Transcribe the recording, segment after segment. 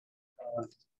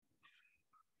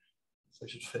So I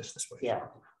should face this way. Yeah.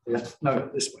 Yeah. No,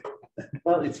 this way.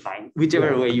 Well, it's fine.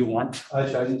 Whichever way you want.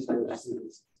 Actually, I need to do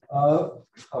this. Oh,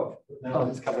 now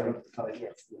it's covering up the time.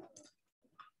 Yes.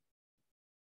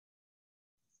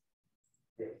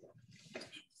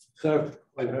 So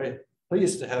we're very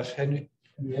pleased to have Henriette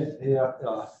here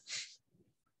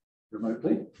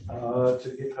remotely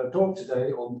to give her talk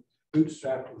today on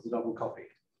Bootstrap with the double copy.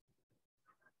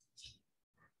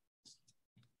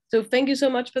 So thank you so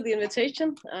much for the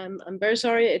invitation. I'm very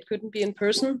sorry it couldn't be in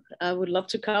person. I would love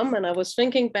to come. And I was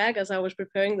thinking back as I was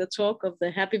preparing the talk of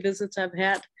the happy visits I've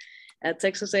had at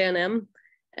Texas A&M.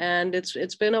 And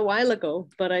it's been a while ago,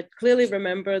 but I clearly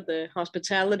remember the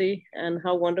hospitality and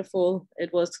how wonderful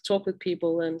it was to talk with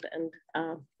people. And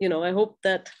you know, I hope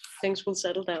that things will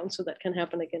settle down so that can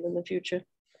happen again in the future.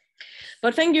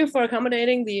 But thank you for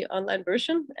accommodating the online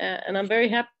version. And I'm very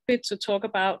happy to talk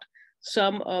about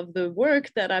some of the work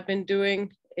that I've been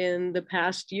doing in the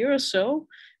past year or so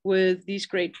with these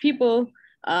great people,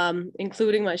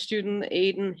 including my student,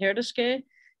 Aiden Herdeske,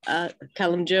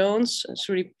 Callum Jones,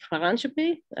 Sri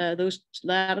Paranchapi. Those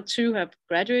latter two have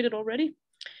graduated already.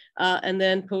 And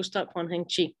then postdoc Juan Heng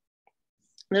Chi.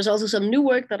 There's also some new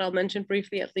work that I'll mention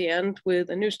briefly at the end with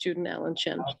a new student, Alan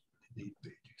Chen.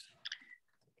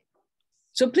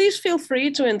 So please feel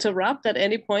free to interrupt at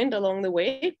any point along the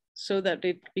way so that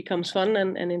it becomes fun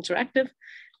and interactive.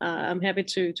 I'm happy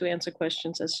to answer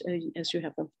questions as you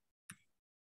have them.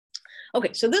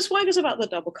 Okay, so this work is about the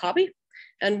double copy.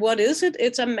 And what is it?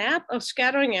 It's a map of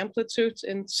scattering amplitudes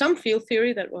in some field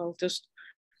theory that we'll just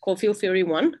call field theory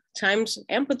 1 times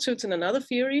amplitudes in another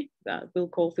theory that we'll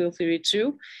call field theory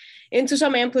 2 into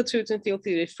some amplitudes in field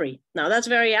theory 3. Now that's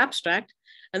very abstract.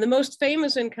 And the most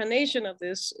famous incarnation of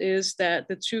this is that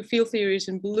the two field theories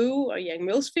in blue are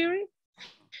Yang-Mills theory.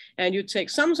 And you take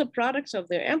sums of products of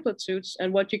their amplitudes,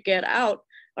 and what you get out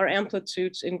are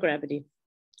amplitudes in gravity.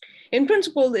 In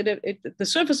principle, the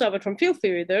surface of it from field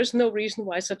theory, there's no reason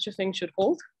why such a thing should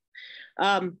hold.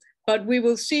 But we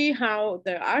will see how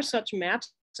there are such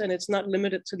maps, and it's not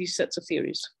limited to these sets of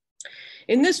theories.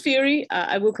 In this theory,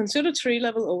 I will consider tree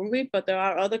level only, but there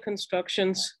are other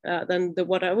constructions than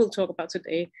what I will talk about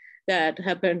today that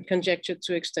have been conjectured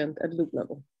to extend at loop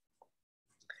level.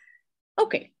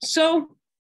 Okay, so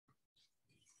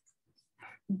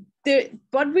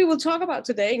what we will talk about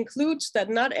today includes that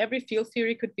not every field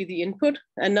theory could be the input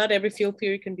and not every field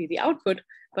theory can be the output,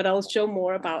 but I'll show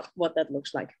more about what that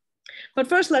looks like. But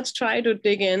first, let's try to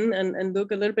dig in and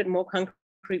look a little bit more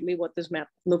concretely what this map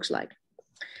looks like.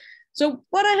 So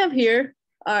what I have here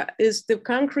is the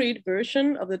concrete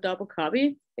version of the double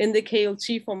copy in the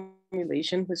KLT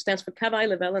formulation, which stands for Kawai,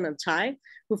 Llewellyn, and Tai,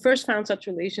 who first found such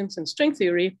relations in string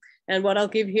theory. And what I'll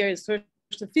give here is first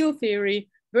the field theory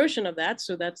version of that.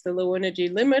 So that's the low energy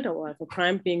limit, or alpha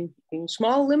prime being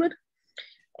small limit.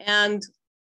 And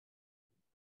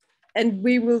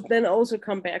we will then also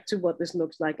come back to what this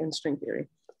looks like in string theory.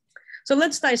 So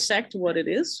let's dissect what it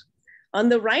is. On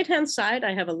the right-hand side,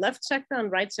 I have a left sector and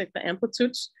right sector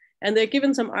amplitudes, and they're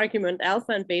given some argument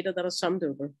alpha and beta that are summed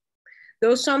over.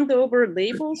 Those summed over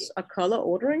labels are color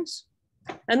orderings.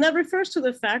 And that refers to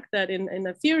the fact that in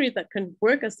a theory that can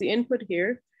work as the input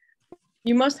here,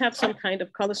 you must have some kind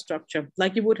of color structure,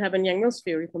 like you would have in Yang-Mills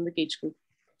theory from the gauge group.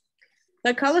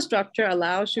 That color structure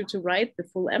allows you to write the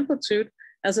full amplitude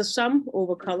as a sum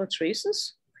over color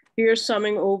traces. Here,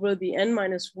 summing over the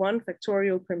n-1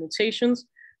 factorial permutations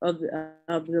of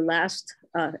the last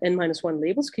n-1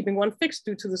 labels, keeping one fixed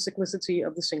due to the cyclicity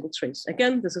of the single trace.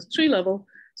 Again, this is tree level,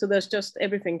 so there's just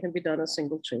everything can be done as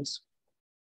single trace.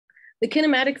 The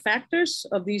kinematic factors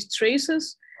of these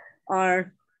traces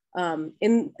are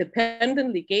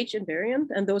independently gauge invariant,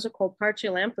 and those are called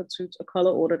partial amplitudes or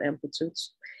color ordered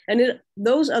amplitudes. And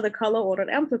those are the color ordered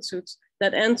amplitudes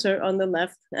that enter on the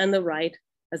left and the right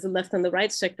as the left and the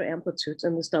right sector amplitudes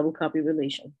in this double copy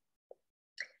relation.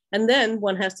 And then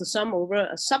one has to sum over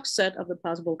a subset of the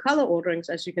possible color orderings.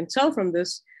 As you can tell from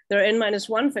this, there are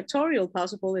n-1 factorial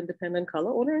possible independent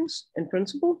color orderings in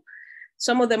principle.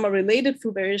 Some of them are related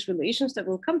through various relations that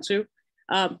we'll come to,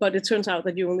 but it turns out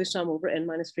that you only sum over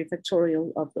n-3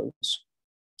 factorial of those.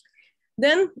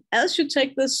 Then, as you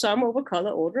take this sum over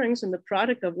color orderings and the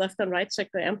product of left and right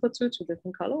sector amplitudes with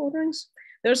different color orderings,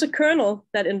 there's a kernel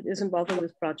that is involved in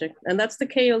this project, and that's the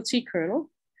KLT kernel.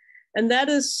 And that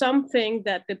is something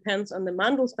that depends on the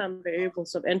Mandelstam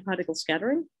variables of n-particle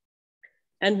scattering.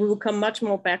 And we will come much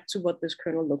more back to what this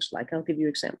kernel looks like. I'll give you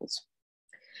examples.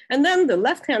 And then the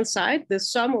left-hand side, this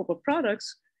sum over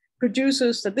products,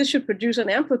 produces that this should produce an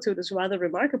amplitude is rather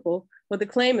remarkable. But the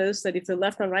claim is that if the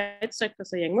left and right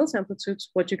sectors are Yang-Mills amplitudes,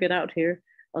 what you get out here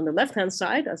on the left-hand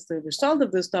side, as the result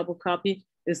of this double copy,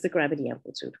 is the gravity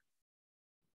amplitude.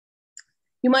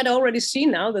 You might already see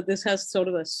now that this has sort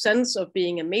of a sense of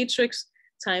being a matrix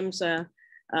times a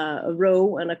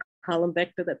row and a column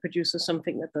vector that produces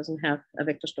something that doesn't have a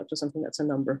vector structure, something that's a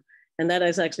number. And that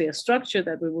is actually a structure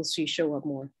that we will see show up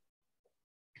more.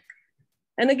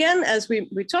 And again, as we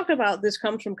talked about, this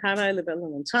comes from Carville,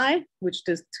 Elvang, and Tai,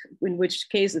 in which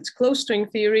case it's closed string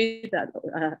theory that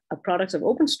are products of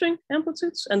open string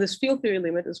amplitudes. And this field theory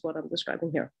limit is what I'm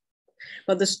describing here.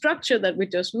 But the structure that we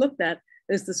just looked at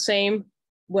is the same,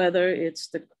 whether it's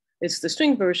the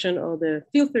string version or the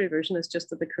field theory version. It's just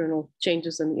that the kernel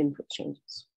changes and the input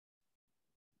changes.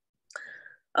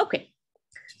 Okay,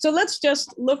 so let's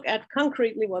just look at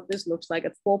concretely what this looks like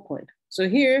at 4 point. So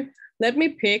here, let me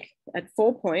pick at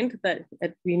 4 point that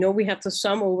we know we have to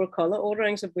sum over color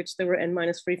orderings of which there were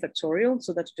n-3 factorial.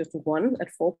 So that's just 1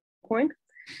 at 4 point.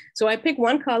 So I pick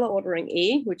one color ordering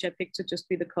A, which I picked to just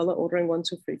be the color ordering 1,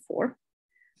 2, 3, 4,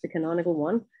 the canonical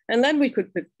one. And then we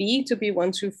could pick B to be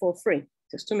 1, 2, 4, 3,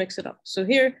 just to mix it up. So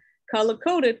here, color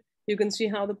coded, you can see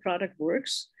how the product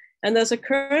works. And there's a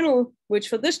kernel, which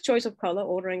for this choice of color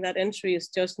ordering, that entry is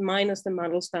just minus the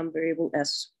Mandelstam variable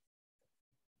S.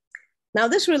 Now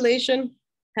this relation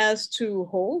has to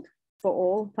hold for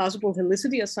all possible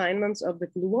helicity assignments of the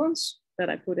gluons that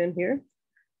I put in here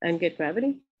and get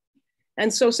gravity.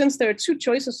 And so since there are two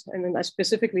choices, and I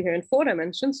specifically here in 4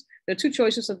 dimensions, there are two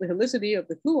choices of the helicity of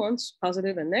the gluons,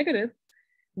 positive and negative,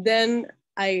 then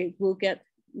I will get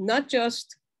not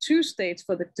just two states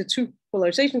for the two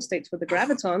polarization states for the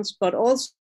gravitons, but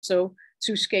also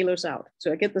two scalars out.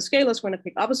 So I get the scalars when I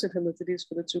pick opposite helicities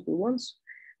for the two gluons.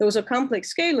 Those are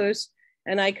complex scalars,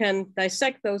 and I can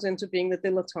dissect those into being the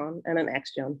dilaton and an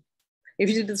axion. If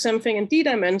you did the same thing in d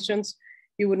dimensions,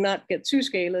 you would not get two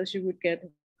scalars, you would get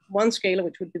one scalar,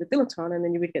 which would be the dilaton, and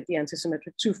then you would get the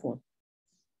antisymmetric 2 form,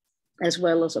 as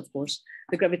well as, of course,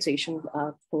 the gravitation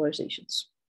polarizations.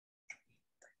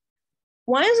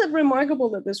 Why is it remarkable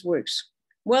that this works?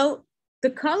 Well,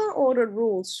 the color ordered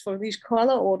rules for these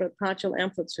color ordered partial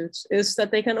amplitudes is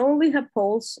that they can only have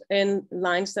poles in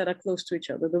lines that are close to each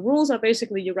other. The rules are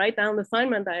basically you write down the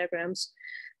Feynman diagrams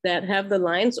that have the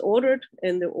lines ordered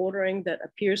in the ordering that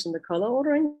appears in the color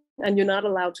ordering, and you're not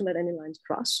allowed to let any lines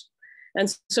cross.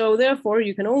 And so therefore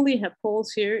you can only have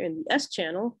poles here in the S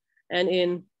channel and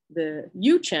in the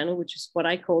U channel, which is what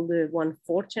I call the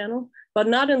 1,4 channel, but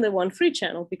not in the 1,3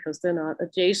 channel because they're not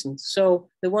adjacent. So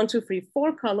the 1, 2, 3,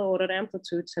 4 color ordered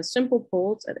amplitudes has simple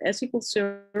poles at S equals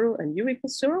 0 and U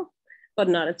equals 0, but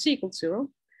not at T equals 0.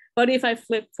 But if I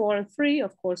flip 4 and 3,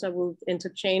 of course, I will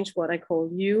interchange what I call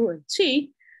U and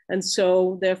T. And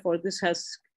so therefore this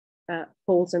has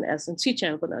poles in S and T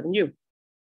channel, but not in U.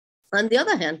 On the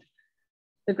other hand,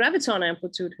 the graviton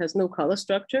amplitude has no color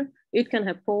structure. It can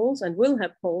have poles and will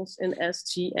have poles in S,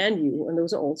 T, and U. And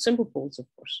those are all simple poles, of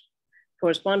course,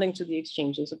 corresponding to the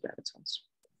exchanges of gravitons.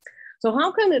 So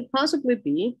how can it possibly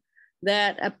be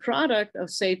that a product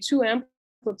of, say, two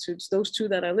amplitudes, those two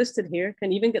that are listed here,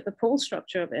 can even get the pole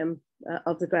structure of M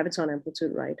of the graviton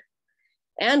amplitude right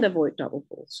and avoid double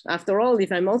poles? After all,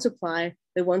 if I multiply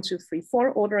the 1, 2, 3, 4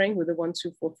 ordering with the 1,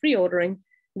 2, 4, 3 ordering,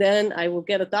 then I will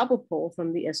get a double pole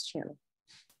from the S channel.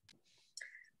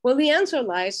 Well, the answer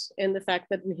lies in the fact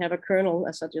that we have a kernel,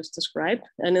 as I just described.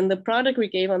 And in the product we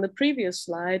gave on the previous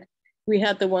slide, we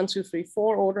had the 1, 2, 3,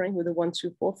 4 ordering with the 1,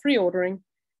 2, 4, 3 ordering.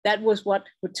 That was what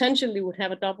potentially would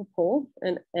have a double pole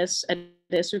and S at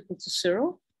S equal to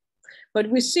 0. But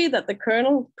we see that the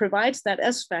kernel provides that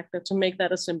S factor to make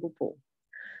that a simple pole.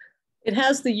 It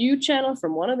has the U channel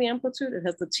from one of the amplitude, it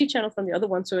has the T channel from the other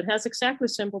one. So it has exactly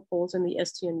simple poles in the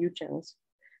S, T, and U channels.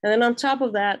 And then on top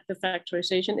of that, the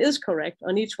factorization is correct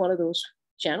on each one of those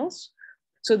channels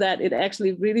so that it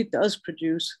actually really does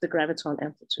produce the graviton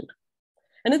amplitude.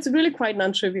 And it's really quite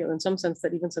non-trivial in some sense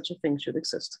that even such a thing should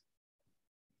exist.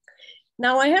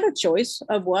 Now I had a choice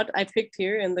of what I picked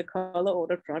here in the color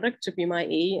order product to be my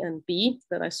A and B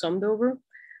that I summed over.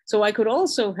 So I could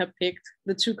also have picked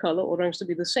the two color orderings to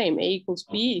be the same, A equals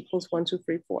B equals 1, 2,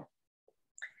 3, 4.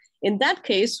 In that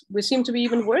case, we seem to be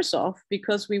even worse off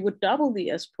because we would double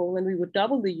the S pole and we would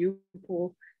double the U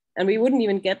pole and we wouldn't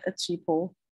even get a T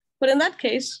pole. But in that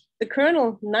case, the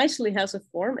kernel nicely has a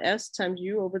form S times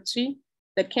U over T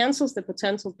that cancels the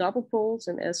potential double poles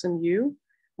in S and U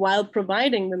while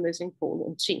providing the missing pole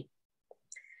in T.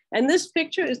 And this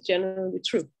picture is generally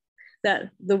true,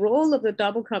 that the role of the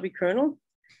double copy kernel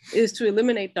is to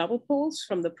eliminate double poles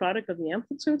from the product of the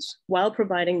amplitudes while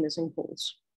providing missing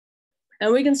poles.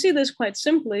 And we can see this quite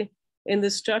simply in the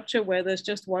structure where there's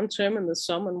just one term in the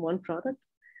sum and one product.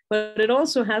 but it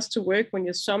also has to work when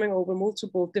you're summing over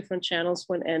multiple different channels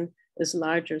when n is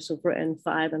larger. So for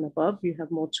n5 and above, you have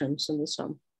more terms in the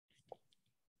sum.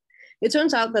 It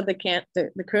turns out that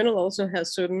the kernel also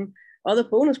has certain other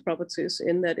bonus properties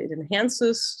in that it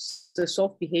enhances the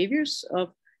soft behaviors of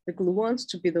the gluons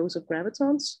to be those of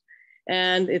gravitons.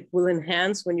 And it will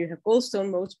enhance when you have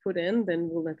goldstone modes put in, then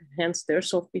will enhance their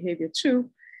soft behavior too.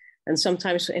 And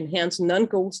sometimes enhance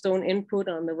non-goldstone input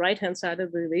on the right-hand side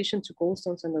of the relation to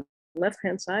goldstones on the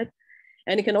left-hand side.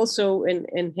 And it can also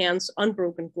enhance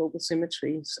unbroken global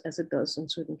symmetries as it does in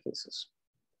certain cases.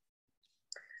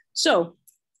 So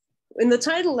in the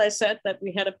title, I said that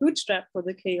we had a bootstrap for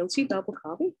the KLT double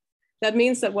copy. That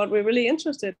means that what we're really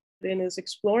interested in is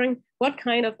exploring what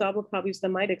kind of double copies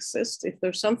there might exist if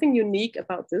there's something unique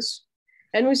about this.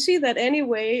 And we see that any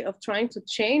way of trying to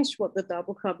change what the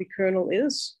double copy kernel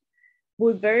is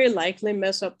would very likely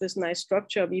mess up this nice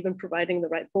structure of even providing the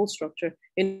right pole structure.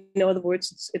 In other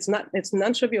words, it's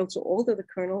non-trivial to alter the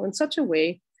kernel in such a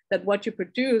way that what you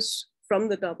produce from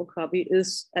the double copy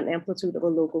is an amplitude of a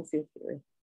local field theory.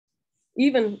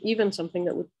 Even something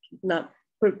that would not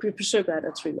preserve that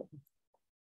at tree level.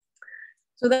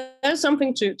 So that's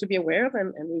something to be aware of,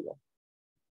 and we will.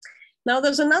 Now,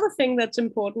 there's another thing that's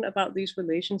important about these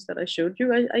relations that I showed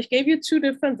you. I gave you two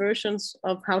different versions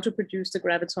of how to produce the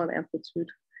graviton amplitude.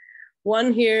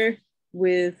 One here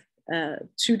with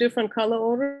two different color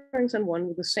orderings and one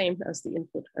with the same as the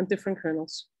input and different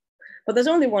kernels. But there's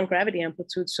only one gravity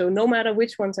amplitude, so no matter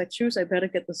which ones I choose, I better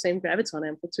get the same graviton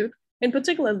amplitude. In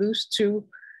particular, those two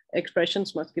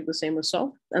expressions must give the same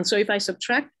result. And so if I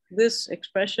subtract this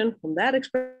expression from that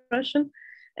expression,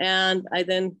 and I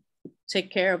then take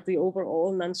care of the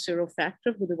overall non-zero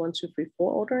factor with the 1, 2, 3,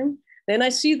 4 ordering, then I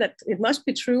see that it must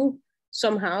be true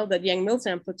somehow that Yang-Mills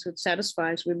amplitude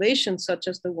satisfies relations such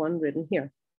as the one written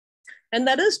here. And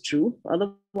that is true,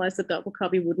 otherwise the double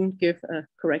copy wouldn't give a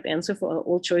correct answer for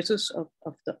all choices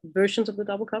of the versions of the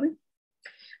double copy.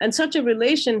 And such a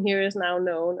relation here is now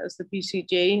known as the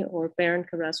BCJ or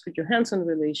Baron-Carrasco-Johansson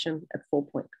relation at 4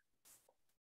 point.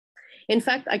 In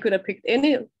fact, I could have picked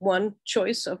any one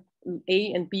choice of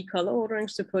A and B color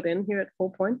orderings to put in here at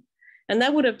 4 point. And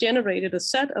that would have generated a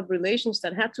set of relations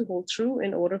that had to hold true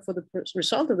in order for the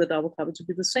result of the double copy to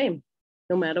be the same,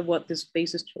 no matter what this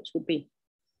basis choice would be.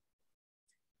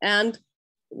 And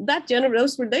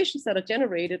those relations that are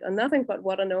generated are nothing but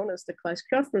what are known as the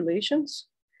Kleist-Kropf relations,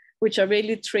 which are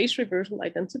really trace reversal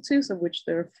identities, of which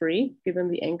there are 3, given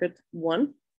the anchored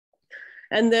 1.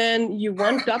 And then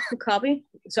U1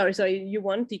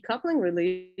 decoupling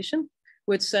relation,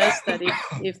 which says that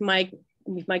if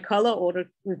my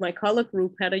color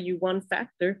group had a U1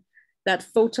 factor, that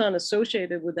photon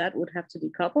associated with that would have to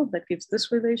decouple. That gives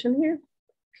this relation here.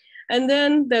 And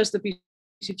then there's the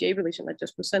BCJ relation I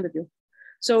just presented you.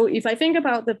 So if I think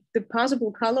about the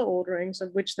possible color orderings,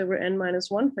 of which there were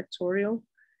n-1 factorial,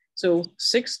 so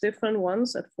 6 different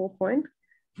ones at 4 point,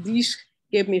 these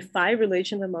give me 5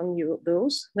 relations among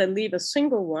those that leave a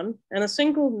single one, and a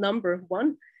single number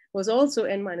 1 was also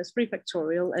n-3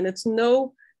 factorial, and it's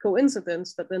no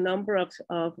coincidence that the number of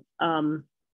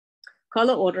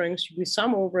color orderings we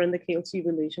sum over in the KLT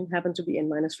relation happen to be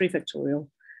n-3 factorial.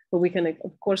 But we can,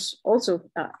 of course, also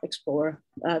explore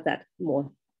that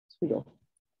more as we go.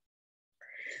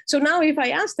 So now if I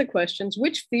ask the questions,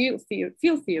 which field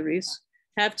theories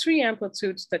have 3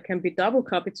 amplitudes that can be double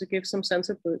copied to give some sense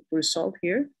of the result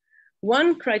here?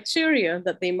 One criteria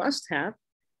that they must have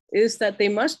is that they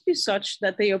must be such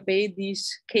that they obey these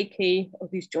KK or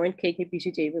these joint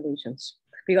KK-BCJ relations,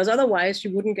 because otherwise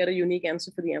you wouldn't get a unique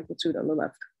answer for the amplitude on the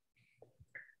left.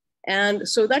 And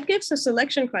so that gives a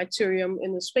selection criterion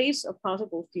in the space of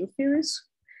possible field theories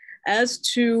as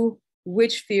to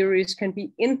which theories can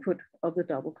be input of the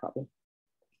double copy.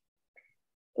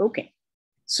 Okay,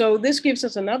 so this gives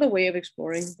us another way of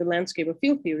exploring the landscape of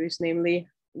field theories, namely,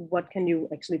 what can you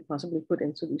actually possibly put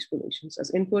into these relations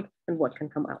as input and what can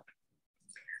come out.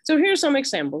 So here are some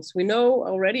examples. We know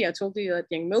already, I told you that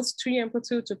Yang-Mills tree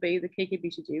amplitudes obey the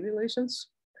KK-BCJ relations.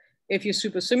 If you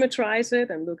supersymmetrize it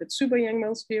and look at super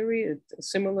Yang-Mills theory, it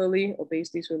similarly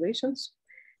obeys these relations.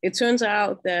 It turns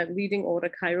out that leading order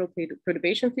chiral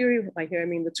perturbation theory, by here I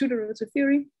mean the 2 derivative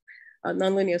theory,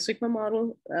 nonlinear sigma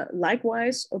model,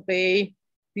 likewise obey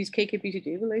these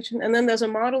KK-BCJ relation. And then there's a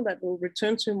model that we'll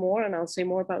return to more, and I'll say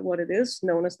more about what it is,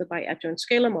 known as the biadjoint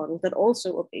scalar model, that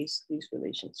also obeys these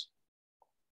relations.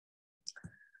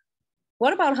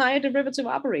 What about higher derivative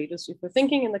operators? If we're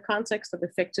thinking in the context of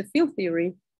effective field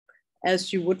theory,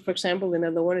 as you would, for example, in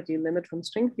a low energy limit from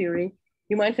string theory,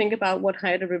 you might think about what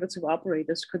higher derivative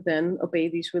operators could then obey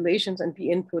these relations and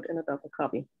be input in a double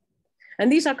copy.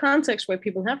 And these are contexts where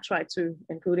people have tried to,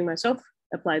 including myself,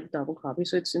 apply the double copy.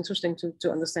 So it's interesting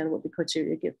to understand what the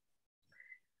criteria give.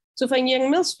 So for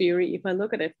Yang-Mills theory, if I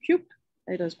look at F cubed,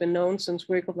 it has been known since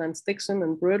Wirkow, Dixon,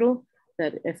 and Brittle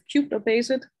that F cubed obeys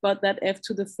it, but that F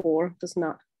to the 4 does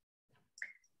not.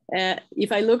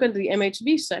 If I look at the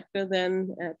MHV sector,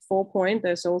 then at 4 point,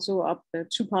 there's also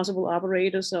two possible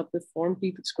operators of the form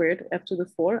b squared F to the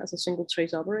 4 as a single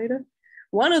trace operator.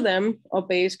 One of them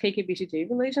obeys KK-BCJ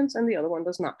relations and the other one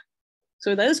does not.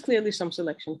 So that is clearly some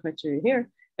selection criteria here.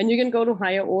 And you can go to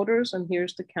higher orders and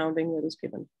here's the counting that is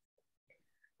given.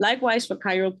 Likewise, for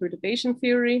chiral perturbation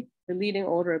theory, the leading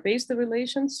order obeys the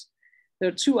relations. There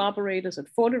are two operators at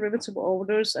 4 derivative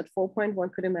orders. At 4 point, one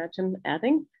could imagine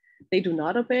adding. They do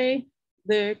not obey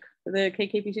the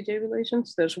KK-BCJ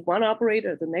relations. There's one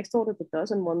operator at the next order that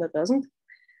does and one that doesn't.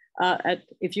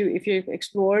 If you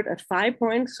explore it at 5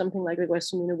 points, something like the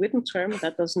Westerminer-Witten term,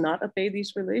 that does not obey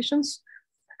these relations,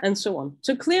 and so on.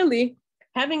 So clearly,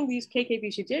 having these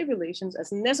KK-BCJ relations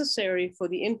as necessary for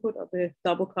the input of the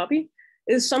double copy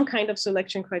is some kind of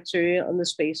selection criteria on the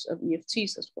space of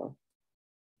EFTs as well.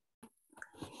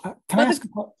 Can I ask?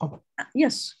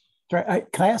 Yes. Sorry,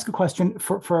 can I ask a question?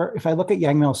 For if I look at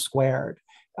Yang-Mills squared,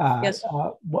 yes.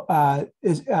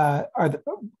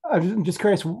 I'm just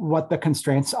curious what the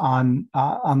constraints on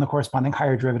the corresponding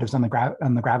higher derivatives on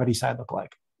the gravity side look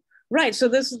like. Right. So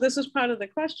this is part of the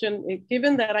question.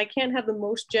 Given that I can't have the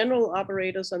most general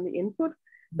operators on the input,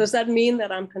 does that mean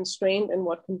that I'm constrained in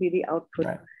what can be the output?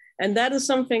 Right. And that is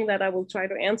something that I will try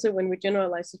to answer when we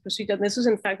generalize this procedure. And this is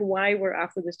in fact why we're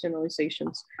after these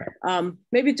generalizations.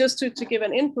 Maybe just to give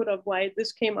an input of why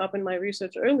this came up in my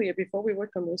research earlier before we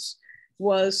worked on this,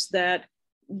 was that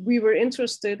we were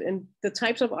interested in the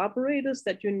types of operators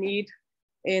that you need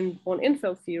in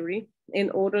von-Infeld theory in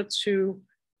order to,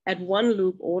 at one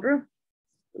loop order,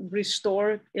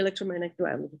 restore electromagnetic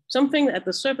duality. Something at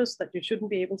the surface that you shouldn't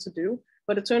be able to do,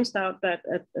 but it turns out that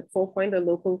at 4 point, a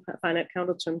local finite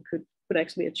counter term could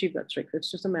actually achieve that trick. It's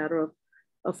just a matter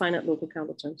of finite local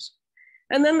counter terms.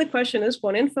 And then the question is,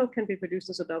 von-Infeld can be produced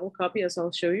as a double copy, as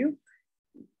I'll show you.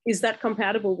 Is that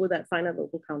compatible with that finite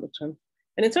local counter term?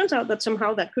 And it turns out that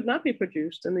somehow that could not be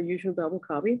produced in the usual double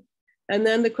copy. And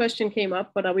then the question came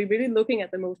up, but are we really looking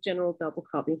at the most general double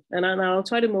copy? And I'll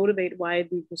try to motivate why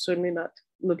we were certainly not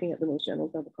looking at the most general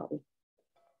double copy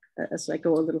as I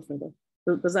go a little further.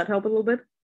 Does that help a little bit?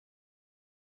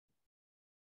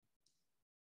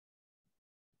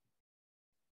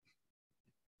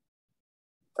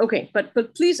 Okay, but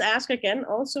please ask again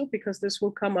also, because this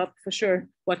will come up for sure,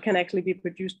 what can actually be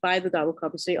produced by the double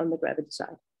copy, say on the gravity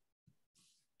side.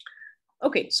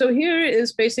 Okay, so here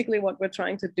is basically what we're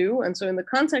trying to do. And so in the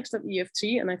context of EFT,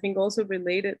 and I think also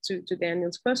related to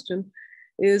Daniel's question,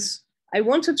 is I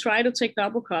want to try to take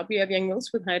double copy of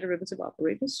Yang-Mills with high derivative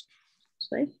operators,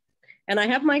 say. And I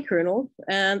have my kernel,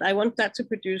 and I want that to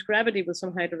produce gravity with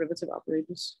some high derivative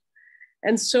operators.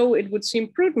 And so it would seem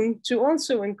prudent to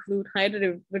also include high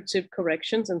derivative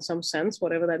corrections in some sense,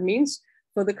 whatever that means,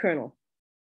 for the kernel.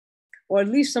 Or at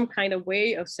least some kind of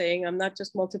way of saying, I'm not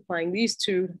just multiplying these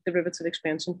two derivative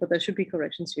expansions, but there should be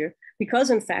corrections here. Because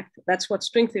in fact, that's what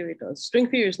string theory does. String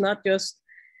theory is not just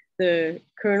the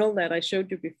kernel that I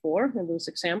showed you before in those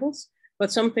examples,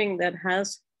 but something that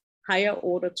has higher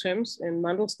order terms in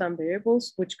Mandelstam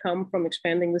variables, which come from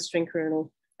expanding the string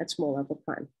kernel at small alpha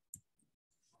prime.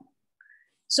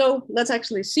 So let's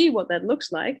actually see what that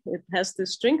looks like. It has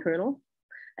this string kernel.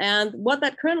 And what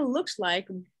that kernel looks like,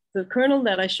 the kernel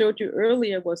that I showed you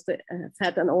earlier was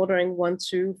had an ordering 1,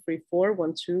 2, 3, 4,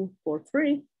 1, 2, 4,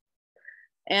 3.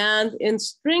 And in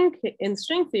string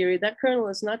theory, that kernel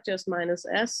is not just minus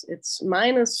s, it's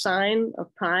minus sine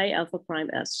of pi alpha prime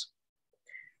s.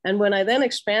 And when I then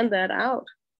expand that out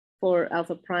for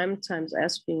alpha prime times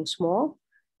s being small,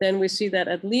 then we see that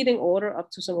at leading order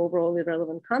up to some overall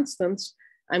irrelevant constants,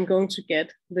 I'm going to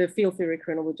get the field theory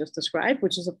kernel we just described,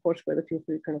 which is of course where the field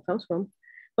theory kernel comes from.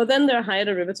 But then there are higher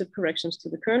derivative corrections to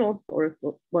the kernel, or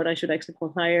what I should actually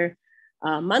call higher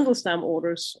Mandelstam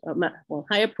orders, well,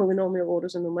 higher polynomial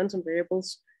orders and momentum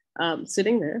variables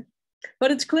sitting there.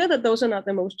 But it's clear that those are not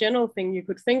the most general thing you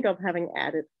could think of having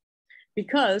added,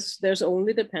 because there's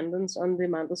only dependence on the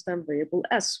Mandelstam variable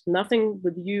s, nothing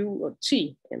with u or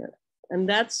t in it. And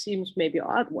that seems maybe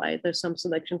odd why there's some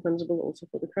selection principle also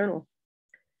for the kernel.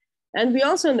 And we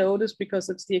also notice, because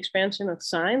it's the expansion of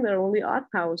sine, there are only odd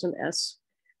powers in s.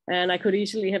 And I could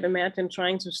easily have imagined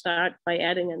trying to start by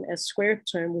adding an s squared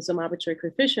term with some arbitrary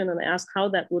coefficient and ask how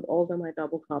that would alter my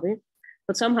double copy.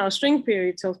 But somehow string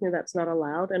theory tells me that's not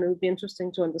allowed. And it would be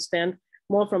interesting to understand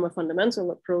more from a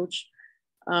fundamental approach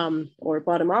or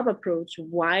bottom-up approach,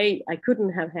 why I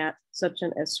couldn't have had such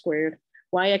an S squared,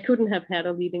 why I couldn't have had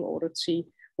a leading order T,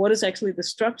 what is actually the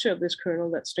structure of this kernel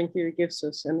that string theory gives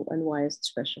us, and why is it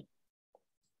special?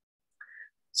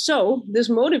 So this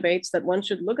motivates that one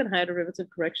should look at higher derivative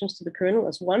corrections to the kernel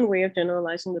as one way of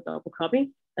generalizing the double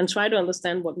copy and try to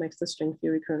understand what makes the string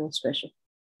theory kernel special.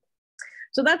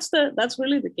 So that's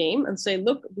really the game, and say,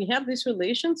 look, we have these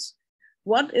relations.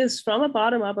 What is, from a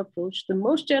bottom-up approach, the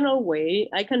most general way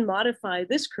I can modify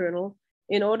this kernel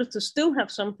in order to still have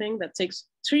something that takes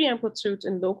 3 amplitudes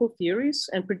in local theories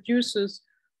and produces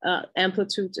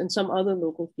amplitudes in some other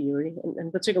local theory,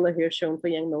 in particular here shown for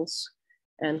Yang-Mills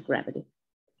and gravity.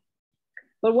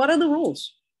 But what are the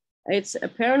rules? It's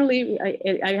apparently,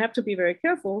 I have to be very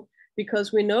careful,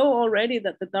 because we know already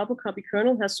that the double copy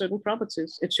kernel has certain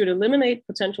properties. It should eliminate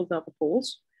potential double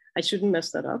poles. I shouldn't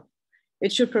mess that up.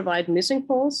 It should provide missing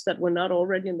poles that were not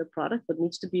already in the product, but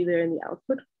needs to be there in the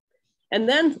output. And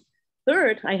then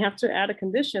third, I have to add a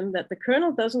condition that the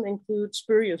kernel doesn't include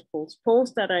spurious poles,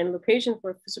 poles that are in locations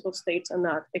where physical states are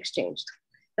not exchanged.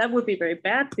 That would be very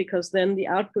bad, because then the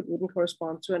output wouldn't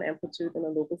correspond to an amplitude in a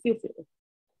local field theory.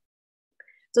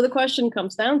 So the question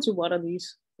comes down to, what are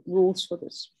these rules for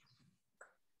this?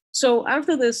 So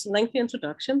after this lengthy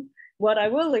introduction, what I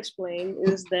will explain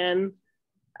is then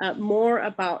more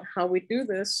about how we do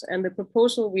this and the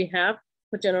proposal we have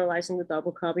for generalizing the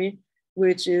double copy,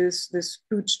 which is this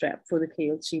bootstrap for the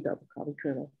KLT double copy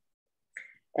kernel.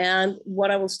 And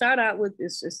what I will start out with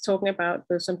is talking about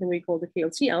something we call the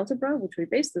KLT algebra, which we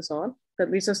base this on, that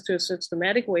leads us to a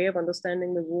systematic way of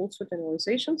understanding the rules for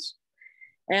generalizations.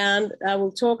 And I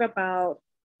will talk about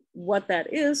what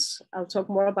that is. I'll talk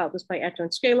more about this by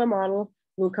adjoint scalar model.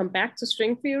 We'll come back to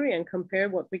string theory and compare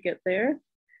what we get there.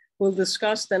 We'll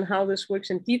discuss then how this works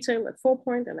in detail at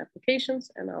 4-point and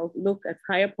applications, and I'll look at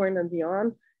higher point and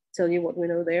beyond, tell you what we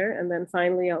know there. And then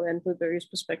finally, I'll end with various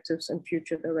perspectives and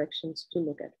future directions to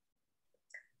look at.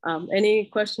 Any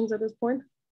questions at this point?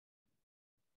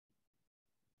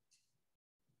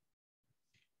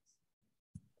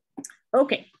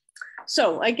 Okay.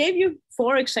 So I gave you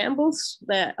 4 examples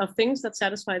of things that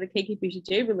satisfy the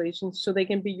KK-BCJ relations, so they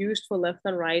can be used for left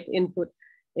and right input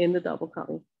in the double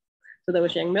copy. So there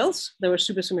was Yang-Mills, there were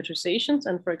supersymmetrizations,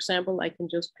 and for example, I can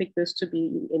just pick this to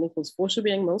be n equals 4 super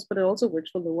Yang-Mills, but it also works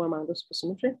for lower amount of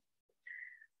supersymmetry.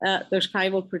 There's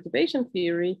chiral perturbation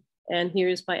theory, and here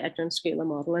is by adjoint scalar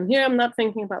model. And here I'm not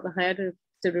thinking about the higher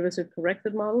derivative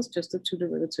corrected models, just the 2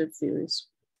 derivative theories.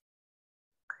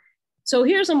 So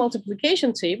here's a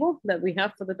multiplication table that we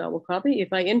have for the double copy.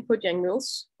 If I input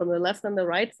Yang-Mills from the left and the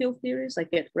right field theories, I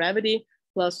get gravity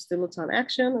plus dilaton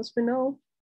action, as we know.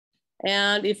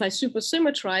 And if I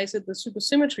supersymmetrize it, the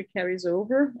supersymmetry carries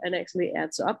over and actually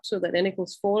adds up, so that n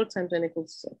equals 4 times n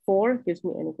equals 4 gives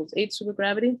me n equals 8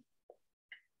 supergravity.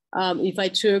 If I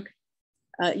took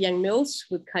Yang-Mills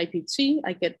with chi-pt,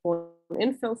 I get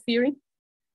Born-Infeld theory.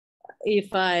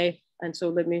 And so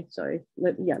let me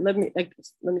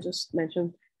just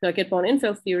mention, so I get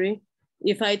Born-Infeld theory.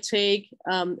 If I take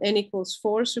n equals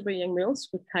 4 super Yang-Mills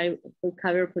with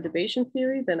chiral perturbation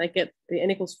theory, then I get the n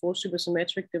equals 4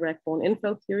 supersymmetric Dirac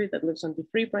Born-Infeld theory that lives on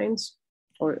D3 branes,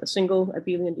 or a single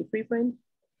abelian D3 brane.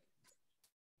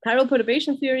 Chiral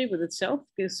perturbation theory with itself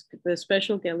is the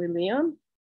special Galilean,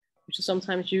 which is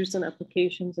sometimes used in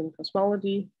applications in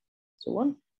cosmology, so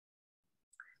on.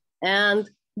 And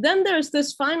then there's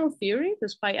this final theory,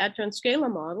 this by adjoint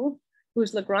scalar model,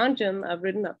 whose Lagrangian I've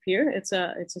written up here. It's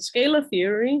a scalar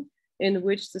theory in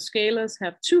which the scalars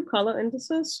have 2 color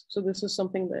indices. So this is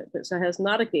something that has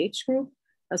not a gauge group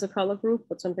as a color group,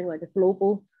 but something like a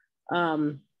global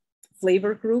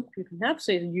flavor group. You can have,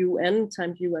 say, UN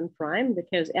times UN prime that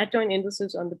has adjoint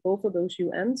indices under both of those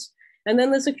UNs. And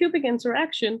then there's a cubic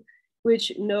interaction,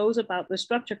 which knows about the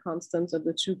structure constants of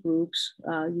the 2 groups,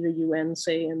 the UN,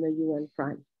 say, and the UN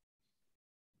prime.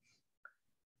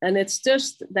 And it's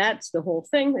just, that's the whole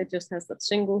thing. It just has that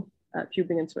single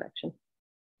cubic interaction.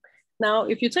 Now,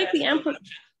 if you take the amplitude,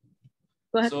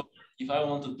 go ahead. So if I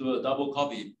want to do a double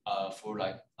copy for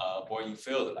like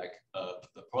Born-Infeld, like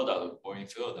the product of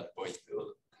Born-Infeld and Born-Infeld,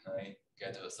 can I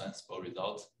get a sensible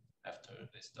result after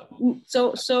this double?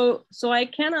 So I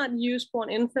cannot use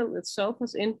Born-Infeld itself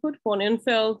as input.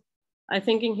 Born-Infeld, I'm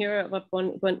thinking here about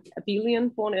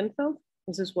abelian Born-Infeld.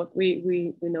 This is what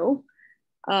we know.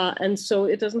 And so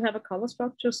it doesn't have a color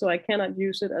structure, so I cannot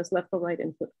use it as left or right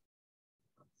input.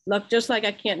 Just like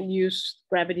I can't use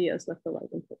gravity as left or right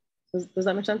input. Does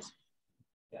that make sense?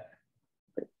 Yeah.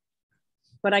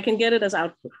 But I can get it as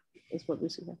output, is what we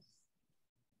see here.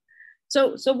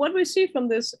 So what we see from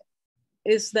this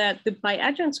is that the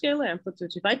biadjoint scalar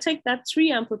amplitudes, if I take that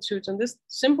 3 amplitudes on this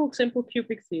simple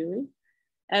cubic theory,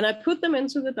 and I put them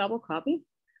into the double copy,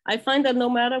 I find that no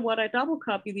matter what I double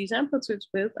copy these amplitudes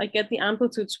with, I get the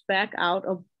amplitudes back out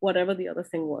of whatever the other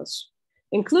thing was,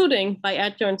 including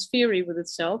biadjoint theory with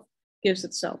itself gives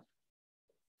itself.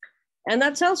 And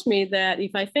that tells me that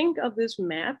if I think of this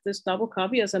map, this double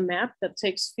copy as a map that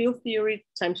takes field theory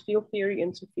times field theory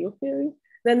into field theory,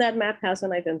 then that map has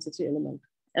an identity element.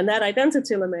 And that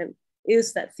identity element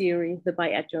is that theory, the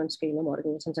biadjoint scalar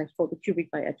model, sometimes called the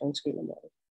cubic biadjoint scalar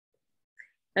model.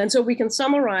 And so we can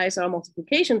summarize our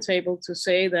multiplication table to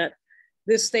say that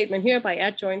this statement here,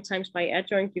 biadjoint times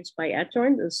biadjoint gives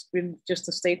biadjoint, is really just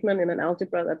a statement in an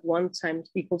algebra that 1 times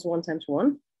equals 1 times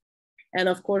 1. And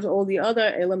of course, all the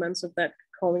other elements of that,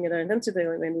 calling it an identity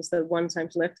element, is that 1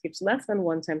 times left gives left and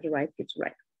 1 times right gives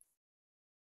right.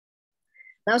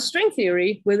 Now, string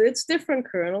theory with its different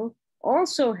kernel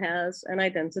also has an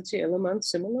identity element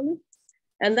similarly.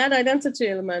 And that identity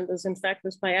element is in fact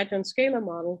this biadjoint scalar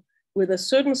model with a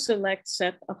certain select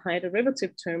set of high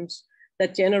derivative terms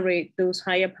that generate those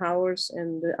higher powers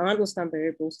and the Andelstam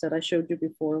variables that I showed you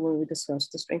before when we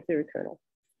discussed the string theory kernel.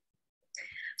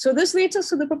 So this leads us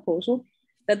to the proposal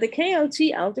that the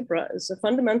KLT algebra is a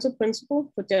fundamental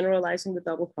principle for generalizing the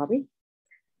double copy.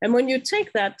 And when you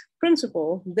take that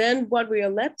principle, then what we are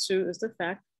led to is the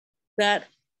fact that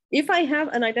if I have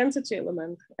an identity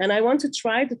element and I want to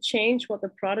try to change what the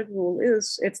product rule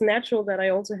is, it's natural that I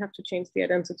also have to change the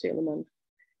identity element.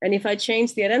 And if I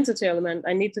change the identity element,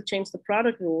 I need to change the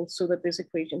product rule so that this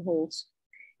equation holds.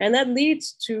 And that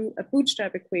leads to a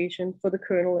bootstrap equation for the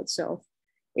kernel itself,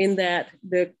 in that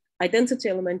the identity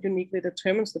element uniquely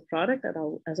determines the product,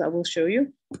 as I will show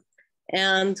you.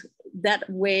 And that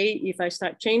way, if I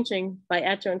start changing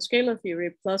biadjoint scalar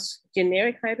theory plus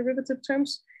generic high derivative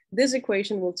terms, this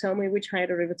equation will tell me which high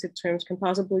derivative terms can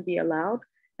possibly be allowed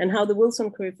and how the Wilson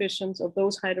coefficients of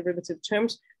those high derivative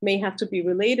terms may have to be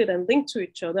related and linked to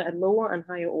each other at lower and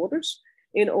higher orders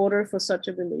in order for such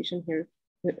a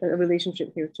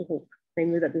relationship here to hold,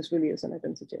 namely that this really is an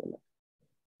identity element.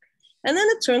 And then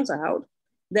it turns out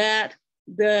that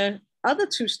the other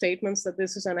 2 statements that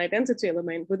this is an identity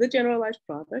element with a generalized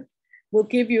product will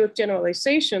give you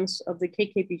generalizations of the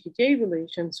KK-BCJ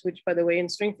relations, which by the way, in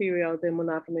string theory are the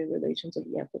monodromy relations of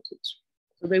the amplitudes.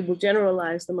 So they will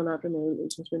generalize the monodromy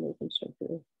relations we know from string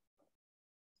theory.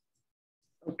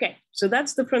 Okay, so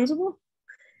that's the principle.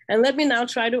 And let me now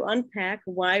try to unpack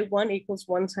why 1 equals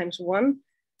 1 times 1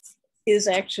 is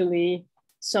actually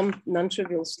some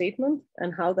non-trivial statement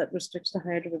and how that restricts the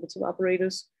higher derivative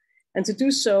operators. And to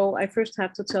do so, I first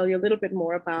have to tell you a little bit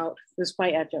more about this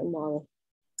biadjoint model.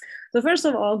 So first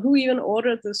of all, who even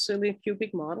ordered this silly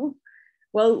cubic model?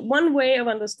 Well, one way of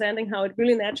understanding how it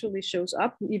really naturally shows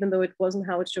up, even though it wasn't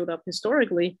how it showed up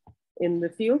historically in the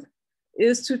field,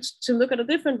 is to look at a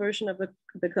different version of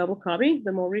the double copy,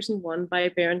 the more recent one by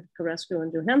Baron, Carrasco,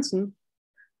 and Johansson,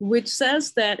 which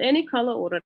says that any color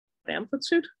ordered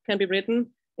amplitude can be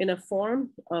written in a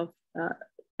form of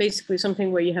basically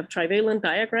something where you have trivalent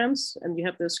diagrams and you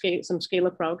have some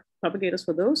scalar propagators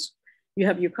for those. You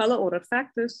have your color ordered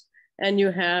factors and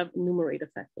you have numerator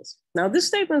factors. Now this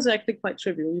statement is actually quite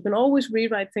trivial. You can always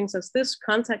rewrite things as this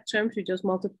contact terms, you just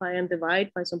multiply and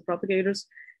divide by some propagators.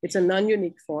 It's a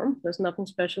non-unique form. There's nothing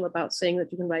special about saying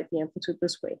that you can write the amplitude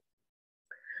this way.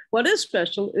 What is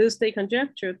special is they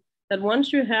conjectured that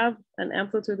once you have an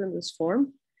amplitude in this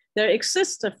form, there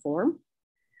exists a form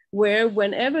where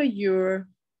whenever your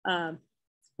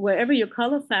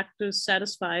color factors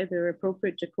satisfy their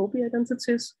appropriate Jacobi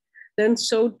identities, then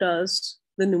so does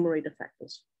the numerator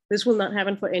factors. This will not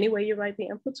happen for any way you write the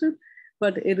amplitude,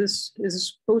 but it is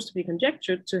supposed to be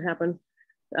conjectured to happen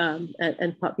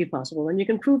and be possible. And you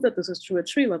can prove that this is true at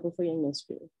tree level for Yang-Mills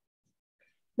theory.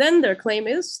 Then their claim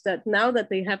is that now that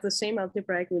they have the same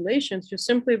algebraic relations, you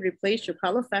simply replace your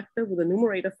color factor with a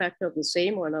numerator factor of the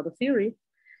same or another theory,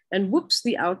 and whoops,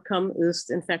 the outcome is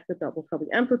in fact the double copy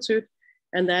amplitude.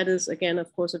 And that is, again,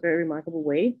 of course, a very remarkable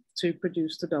way to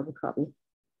produce the double copy.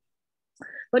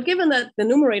 But given that the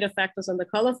numerator factors and the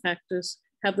color factors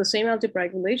have the same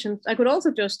algebraic relations, I could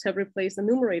also just have replaced the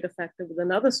numerator factor with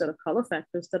another set of color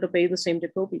factors that obey the same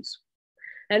Jacobis.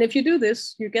 And if you do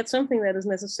this, you get something that is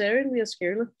necessarily a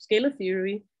scalar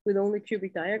theory with only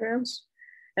cubic diagrams.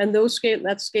 And that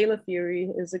scalar theory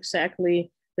is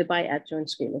exactly the biadjoint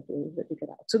scalar theory that we get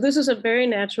out. So this is a very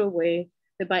natural way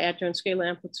the biadjoint scalar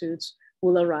amplitudes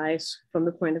will arise from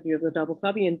the point of view of the double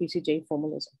copy and BCJ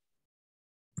formalism.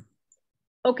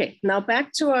 Okay, now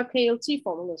back to our KLT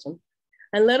formalism.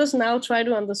 And let us now try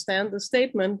to understand the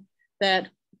statement that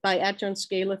biadjoint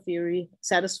scalar theory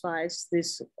satisfies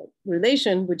this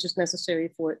relation, which is necessary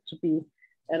for it to be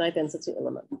an identity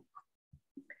element.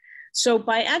 So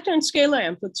by adjoint scalar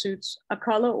amplitudes are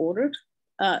color ordered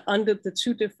under the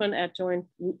two different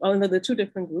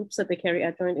groups that they carry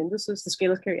adjoint indices. The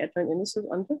scalars carry adjoint indices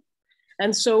under.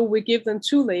 And so we give them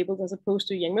two labels as opposed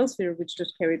to Yang-Mills theory, which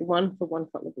just carried one for one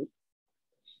color group.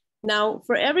 Now,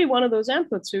 for every one of those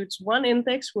amplitudes, one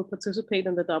index will participate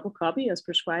in the double copy as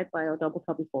prescribed by our double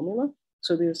copy formula.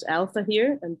 So there's alpha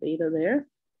here and beta there.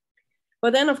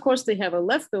 But then, of course, they have a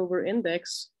leftover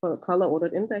index for a color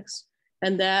ordered index.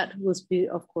 And that will be,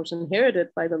 of course, inherited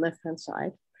by the left-hand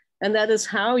side. And that is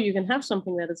how you can have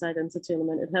something that is identity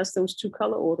element. It has those two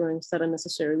color orderings that are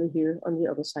necessarily here on the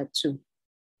other side too.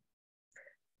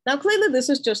 Now, clearly, this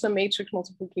is just a matrix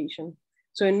multiplication.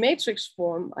 So in matrix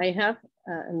form, I have,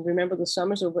 and remember the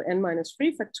sum is over n minus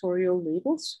 3 factorial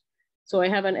labels. So I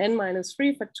have an n minus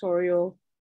 3 factorial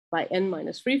by n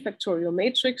minus 3 factorial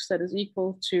matrix that is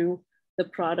equal to the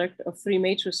product of three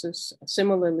matrices,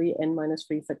 similarly n minus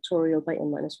 3 factorial by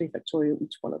n minus 3 factorial,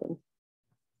 each one of them.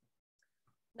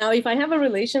 Now, if I have a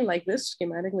relation like this,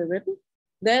 schematically written,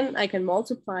 then I can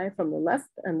multiply from the left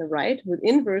and the right with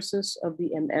inverses of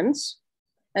the mn's.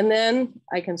 And then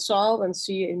I can solve and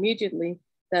see immediately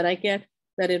that I get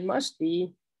that it must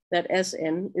be that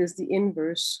Sn is the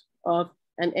inverse of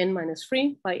an n minus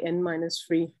 3 by n minus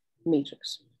 3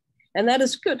 matrix. And that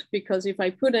is good because if I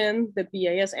put in the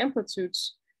BAS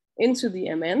amplitudes into the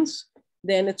mn's,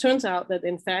 then it turns out that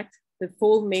in fact, the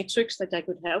full matrix that I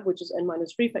could have, which is n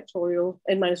minus 3 factorial,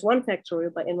 n minus 1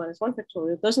 factorial by n minus 1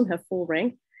 factorial, doesn't have full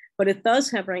rank, but it does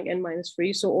have rank n minus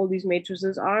 3. So all these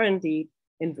matrices are indeed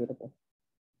invertible.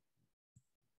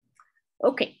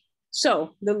 Okay,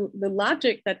 so the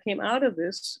logic that came out of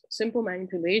this simple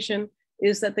manipulation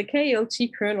is that the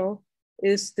KLT kernel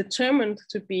is determined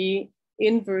to be the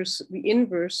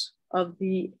inverse of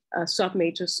the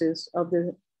submatrices of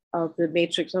the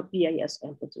matrix of BAS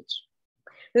amplitudes.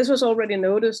 This was already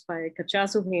noticed by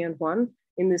Cachazo and Juan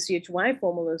in the CHY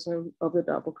formalism of the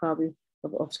double copy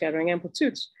of scattering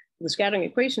amplitudes, the scattering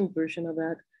equation version of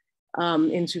that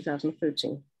in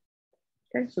 2013.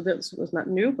 Okay, so this was not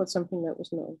new, but something that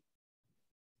was known.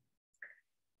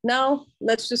 Now,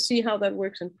 let's just see how that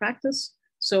works in practice.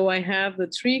 So I have the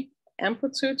three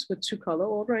amplitudes with two color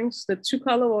orderings. The two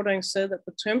color orderings say that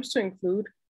the terms to include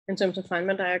in terms of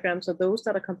Feynman diagrams are those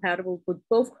that are compatible with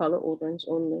both color orderings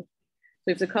only.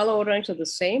 So if the color orderings are the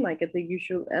same, I get the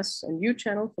usual S and U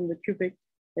channel from the cubic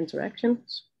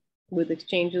interactions with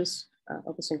exchanges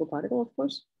of a single particle, of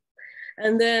course.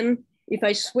 And then if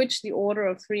I switch the order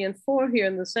of 3 and 4 here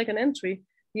in the second entry,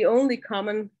 the only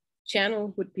common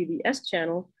channel would be the S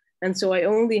channel. And so I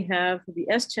only have the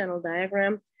S channel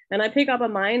diagram. And I pick up a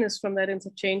minus from that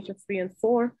interchange of 3 and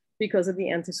 4 because of the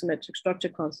antisymmetric structure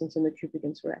constants in the cubic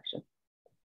interaction.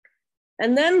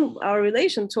 And then our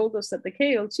relation told us that the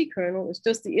KLT kernel is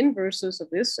just the inverses of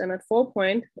this. And at 4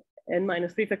 point, n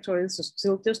minus 3 factorial is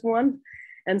still just 1.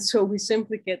 And so we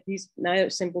simply get these now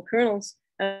simple kernels.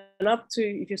 And up to,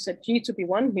 if you set G to be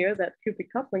 1 here, that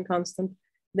cubic coupling constant,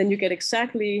 then you get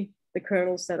exactly the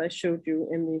kernels that I showed you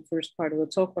in the first part of the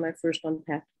talk when I first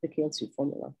unpacked the KLT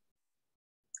formula.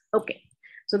 Okay,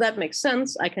 so that makes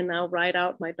sense. I can now write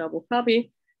out my double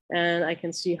copy and I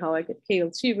can see how I get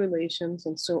KLT relations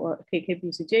and so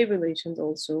KKBCJ relations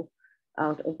also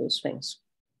out of those things.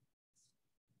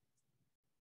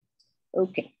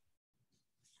 Okay,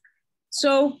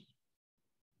 so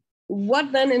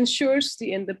what then ensures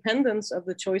the independence of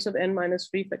the choice of n minus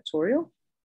 3 factorial?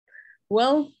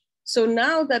 Well, so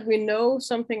now that we know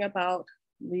something about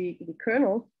the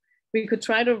kernel, we could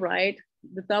try to write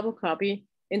the double copy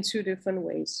in two different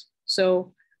ways.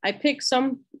 So I pick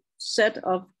some set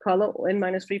of color n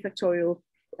minus 3 factorial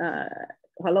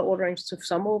color orderings to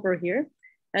sum over here.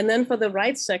 And then for the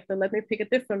right sector, let me pick a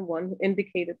different one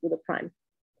indicated with a prime.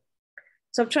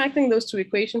 Subtracting those two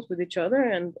equations with each other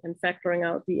and factoring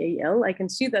out the AL, I can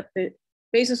see that the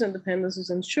basis independence is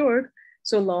ensured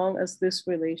so long as this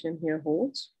relation here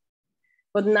holds.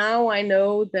 But now I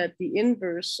know that the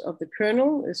inverse of the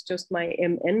kernel is just my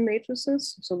MN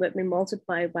matrices. So let me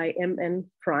multiply by MN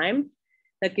prime.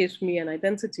 That gives me an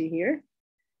identity here.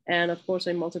 And of course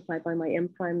I multiply by my M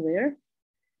prime there.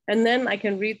 And then I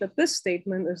can read that this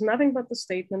statement is nothing but the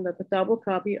statement that the double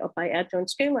copy of by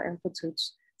adjoint scalar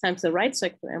amplitudes times the right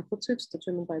sector amplitudes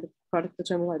determined by the product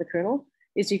determined by the kernel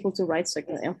is equal to right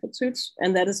sector amplitudes.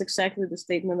 And that is exactly the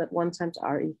statement that 1 times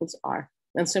R equals R.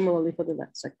 And similarly for the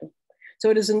left sector. So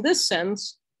it is in this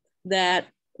sense that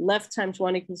left times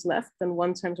 1 equals left and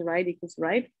 1 times right equals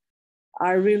right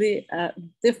are really a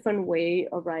different way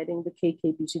of writing the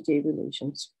KKBCJ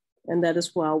relations. And that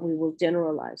is why we will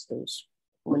generalize those.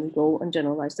 when you go and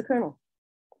generalize the kernel.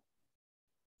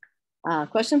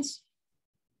 Questions?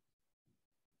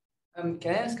 Can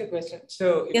I ask a question?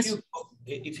 So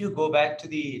if you go back to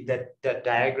that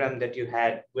diagram that you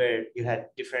had where you had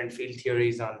different field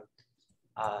theories on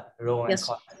row and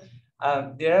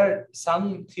column, there are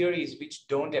some theories which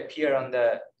don't appear on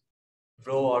the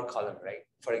row or column, right?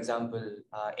 For example,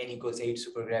 n equals 8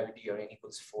 supergravity or n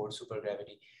equals 4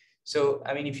 supergravity. So,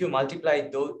 I mean, if you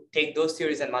take those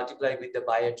theories and multiply with the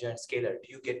bi-adjoint scalar, do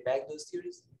you get back those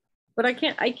theories? But I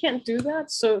can't do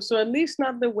that. So at least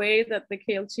not the way that the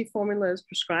KLT formula is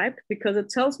prescribed, because it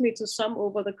tells me to sum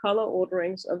over the color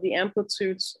orderings of the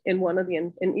amplitudes in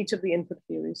each of the input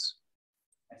theories.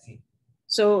 I see.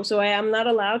 So I am not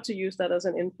allowed to use that as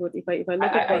an input. If I look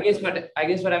at I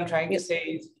guess what I'm trying to say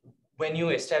is when you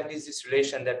establish this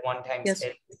relation that 1 times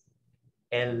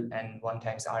L and 1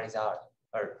 times R is R,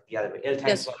 or the other way, L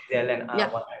times 1 is L and 1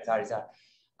 times R is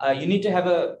R, you need to have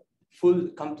a full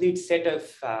complete set of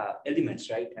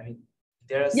elements, right? I mean,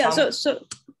 there are some,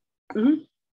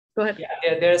 go ahead.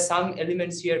 Yeah, there are some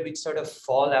elements here which sort of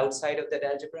fall outside of that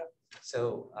algebra.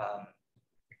 So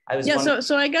I was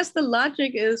so I guess the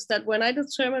logic is that when I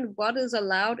determine what is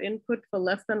allowed input for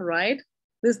left and right,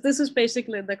 this is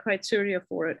basically the criteria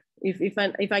for it.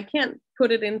 If I can't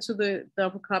put it into the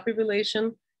double copy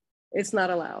relation, it's not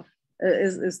allowed.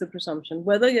 Is the presumption.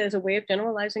 Whether there's a way of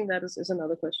generalizing that is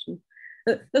another question.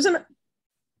 There's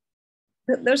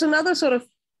another sort of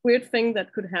weird thing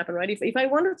that could happen, right? If I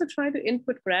wanted to try to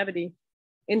input gravity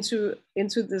into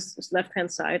this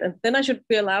left-hand side, and then I should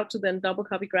be allowed to then double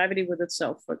copy gravity with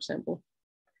itself, for example.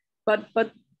 But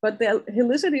the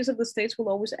helicities of the states will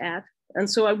always add. And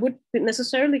so I would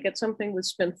necessarily get something with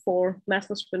spin 4,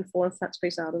 massless spin 4, and flat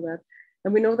space out of that.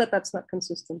 And we know that that's not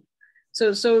consistent.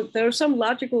 So there are some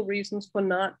logical reasons for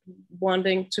not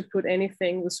wanting to put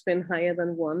anything with spin higher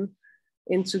than 1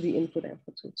 into the input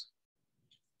amplitudes.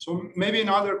 So maybe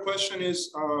another question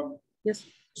is, yes.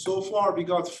 So far we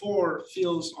got 4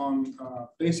 fields on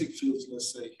basic fields,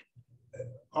 let's say.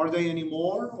 Are they any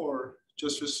more or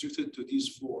just restricted to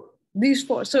these 4? These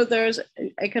 4. So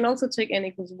I can also take n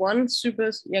equals 1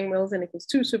 super Yang-Mills, n equals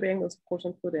 2 super Yang-Mills, of course,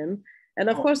 and put in. And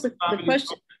of course, the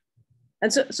question,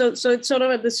 and so it's sort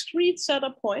of a discrete set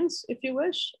of points, if you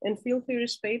wish, in field theory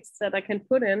space that I can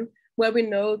put in where we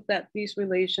know that these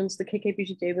relations, the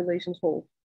KK-BCJ relations, hold.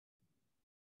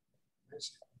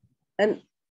 And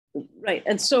right,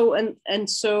 and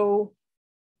so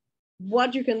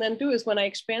what you can then do is when I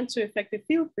expand to effective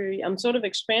field theory, I'm sort of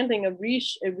expanding a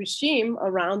regime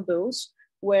around those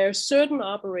where certain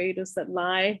operators that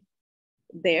lie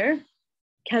there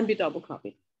can be double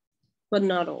copied, but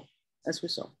not all, as we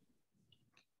saw.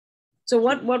 So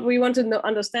what we want to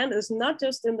understand is not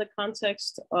just in the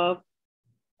context of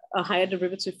a higher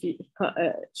derivative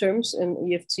terms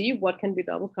in EFT, what can be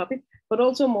double copied, but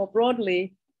also more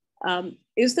broadly,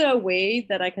 is there a way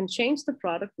that I can change the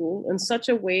product rule in such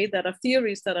a way that are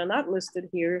theories that are not listed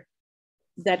here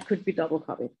that could be double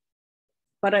copied?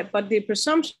 But the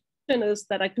presumption is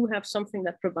that I do have something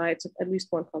that provides at least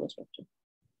one color structure.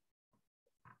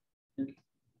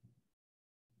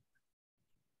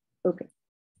 Okay.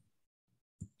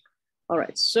 All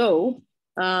right, so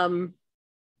good.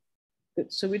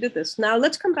 So we did this. Now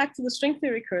let's come back to the string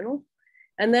theory kernel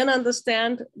and then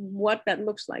understand what that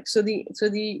looks like. So we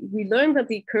learned that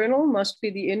the kernel must be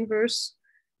the inverse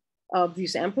of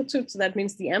these amplitudes. So that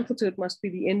means the amplitude must be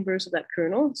the inverse of that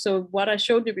kernel. So what I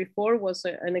showed you before was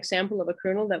an example of a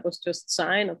kernel that was just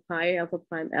sine of pi alpha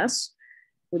prime s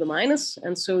with a minus.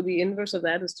 And so the inverse of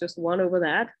that is just 1 over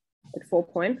that at 4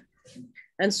 point.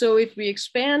 And so if we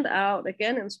expand out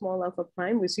again in small alpha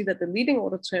prime, we see that the leading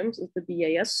order terms is the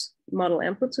BAS model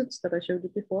amplitudes that I showed you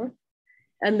before,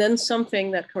 and then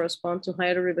something that corresponds to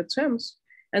higher derivative terms.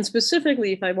 And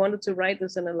specifically, if I wanted to write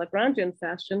this in a Lagrangian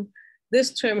fashion,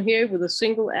 this term here with a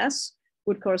single s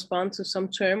would correspond to some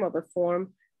term of a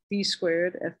form d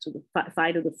squared f to the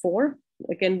phi to the 4,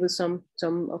 again with some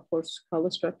of course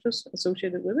color structures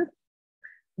associated with it,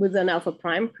 with an alpha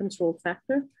prime control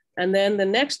factor. And then the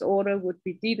next order would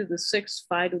be d to the 6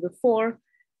 phi to the 4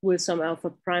 with some alpha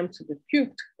prime to the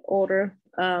cubed order,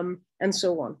 and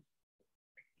so on.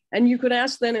 And you could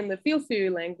ask then in the field theory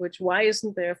language, why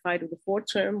isn't there a phi to the 4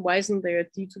 term? Why isn't there a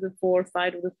d to the 4, phi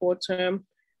to the 4 term?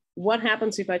 What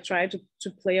happens if I try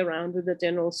to play around with a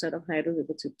general set of high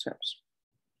derivative terms?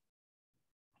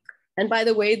 And by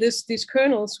the way, these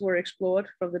kernels were explored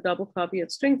from the double copy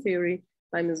at string theory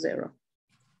by Mizero.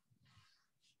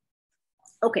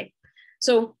 Okay,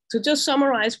 so to just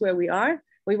summarize where we are,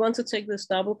 we want to take this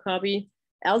double copy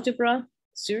algebra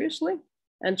seriously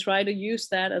and try to use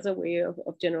that as a way of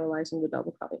generalizing the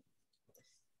double copy.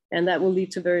 And that will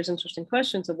lead to various interesting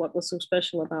questions of what was so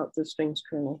special about the strings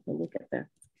kernel when we get there.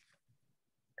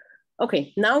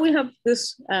 Okay, now we have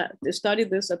this, studied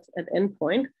this at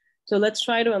endpoint. So let's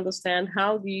try to understand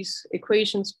how these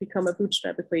equations become a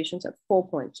bootstrap equations at 4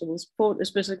 points. So we'll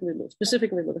specifically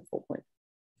with a 4 point.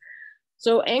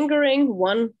 So anchoring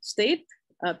one state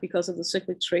because of the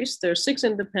cyclic trace, there are 6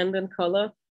 independent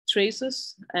color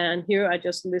traces. And here I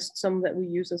just list some that we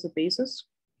use as a basis.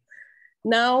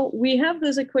 Now we have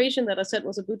this equation that I said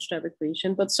was a bootstrap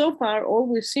equation, but so far all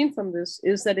we've seen from this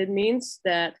is that it means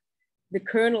that the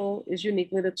kernel is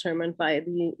uniquely determined by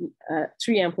the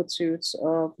 3 amplitudes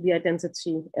of the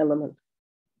identity element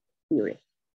theory.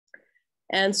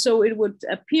 And so it would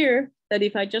appear that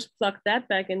if I just plug that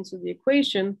back into the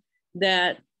equation,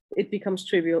 that it becomes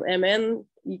trivial. Mn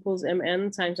equals Mn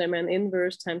times Mn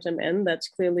inverse times Mn. That's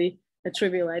clearly a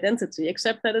trivial identity,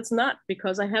 except that it's not,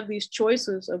 because I have these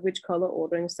choices of which color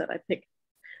orderings that I pick.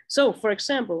 So for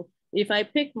example, if I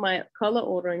pick my color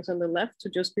orderings on the left to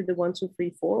just be the 1, 2, 3,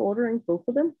 4 ordering, both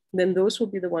of them, then those will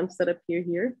be the ones that appear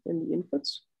here in the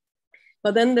inputs.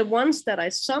 But then the ones that I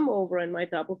sum over in my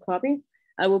double copy,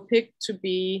 I will pick to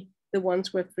be the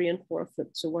ones where 3 and 4 are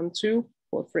flipped. So 1, 2,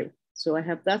 4, 3. So I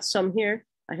have that sum here,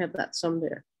 I have that sum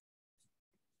there.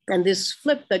 And this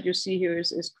flip that you see here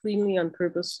is cleanly on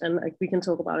purpose, and we can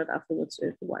talk about it afterwards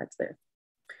why it's there.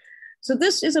 So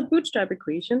this is a bootstrap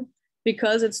equation,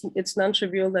 because it's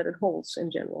non-trivial that it holds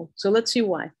in general. So let's see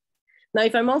why. Now,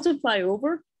 if I multiply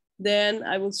over, then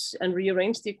I will and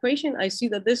rearrange the equation. I see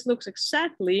that this looks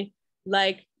exactly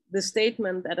like the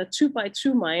statement that a 2 by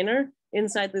 2 minor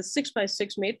inside the 6 by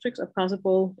 6 matrix of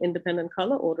possible independent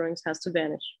color orderings has to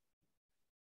vanish.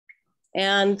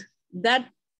 And that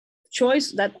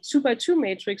choice, that 2 by 2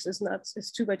 matrix is not,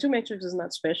 2 by 2 matrix is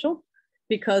not special,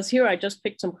 because here I just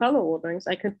picked some color orderings.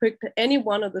 I can pick any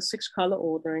one of the 6 color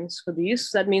orderings for these.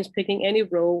 That means picking any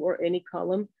row or any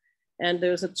column. And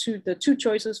there's the 2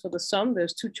 choices for the sum.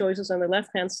 There's 2 choices on the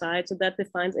left-hand side. So that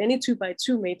defines any 2 by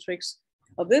 2 matrix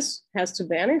of this has to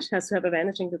vanish, has to have a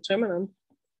vanishing determinant.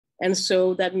 And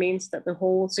so that means that the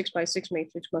whole 6 by 6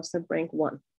 matrix must have rank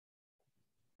 1.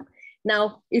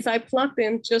 Now, if I plugged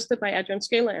in just the biadjoint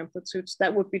scalar amplitudes,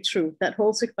 that would be true. That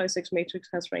whole 6 by 6 matrix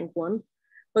has rank 1.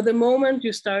 But the moment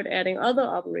you start adding other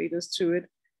operators to it,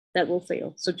 that will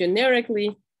fail. So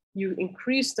generically, you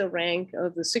increase the rank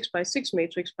of the 6 by 6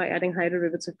 matrix by adding high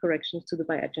derivative corrections to the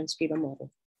biadjoint scalar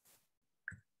model.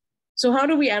 So how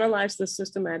do we analyze this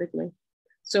systematically?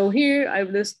 So here I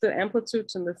list the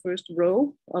amplitudes in the first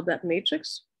row of that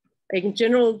matrix. In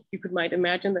general, you might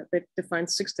imagine that they define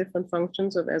 6 different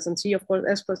functions of S and T. Of course,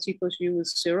 S plus T plus U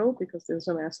is 0 because there's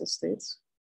some asset states.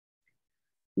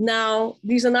 Now,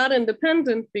 these are not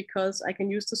independent because I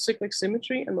can use the cyclic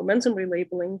symmetry and momentum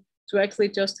relabeling to actually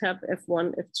just have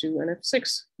F1, F2, and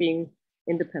F6 being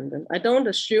independent. I don't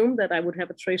assume that I would have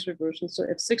a trace reversion, so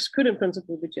F6 could in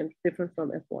principle be different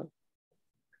from F1.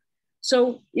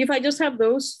 So if I just have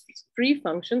those 3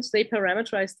 functions, they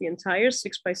parameterize the entire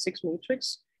 6 by 6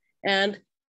 matrix, and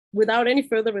without any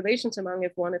further relations among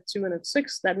F1, F2, and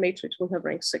F6, that matrix will have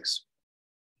rank 6.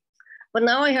 But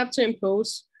now I have to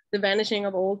impose the vanishing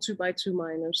of all 2 by 2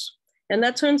 minors. And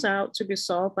that turns out to be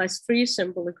solved by 3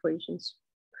 simple equations.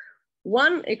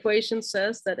 One equation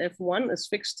says that F1 is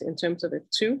fixed in terms of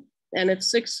F2, and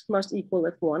F6 must equal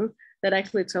F1. That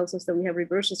actually tells us that we have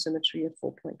reversal symmetry at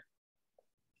 4 point.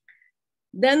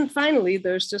 Then finally,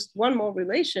 there's just one more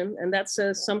relation, and that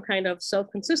says some kind of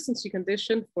self-consistency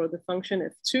condition for the function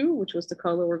F2, which was the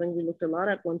color ordering we looked a lot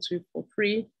at, 1, 2, 4,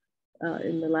 3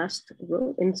 in the last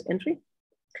row entry.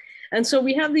 And so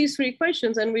we have these 3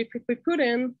 equations, and we put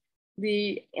in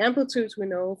the amplitudes we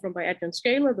know from biadjoint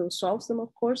scalar, those solves them,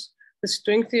 of course. The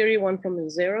string theory one from the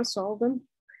 0 solve them.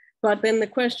 But then the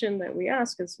question that we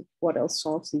ask is, what else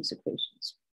solves these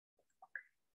equations?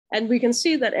 And we can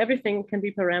see that everything can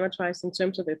be parameterized in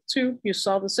terms of F2. You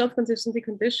solve the self-consistency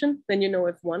condition, then you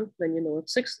know F1, then you know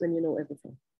F6, then you know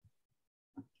everything.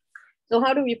 So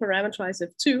how do we parameterize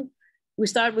F2? We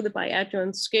start with the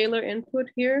biadjoint scalar input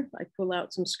here. I pull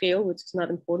out some scale, which is not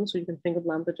important, so you can think of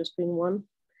lambda just being 1.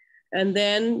 And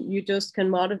then you just can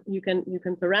you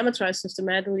can parameterize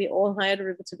systematically all higher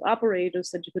derivative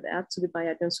operators that you could add to the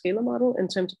biadjoint scalar model in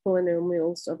terms of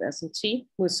polynomials of S and T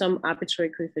with some arbitrary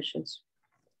coefficients.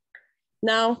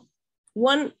 Now,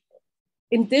 in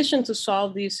addition to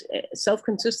solve these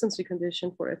self-consistency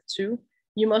condition for F2,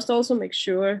 you must also make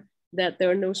sure that there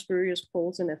are no spurious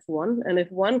poles in F1. And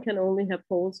F1 can only have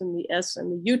poles in the S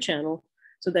and the U channel.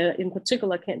 So there in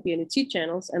particular can't be any T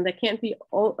channels, and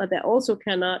there also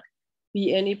cannot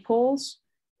be any poles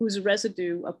whose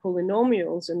residue are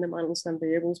polynomials in the Mandelstam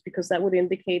variables, because that would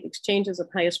indicate exchanges of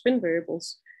higher spin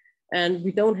variables. And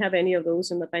we don't have any of those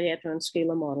in the biaxial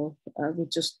scalar model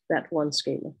with just that one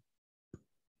scalar.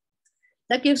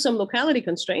 That gives some locality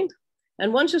constraint.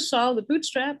 And once you solve the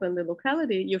bootstrap and the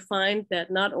locality, you find that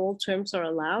not all terms are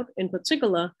allowed. In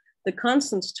particular, the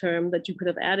constants term that you could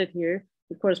have added here,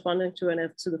 corresponding to an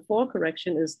f to the 4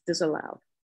 correction, is disallowed.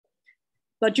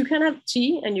 But you can have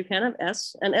T and you can have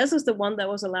S, and S is the one that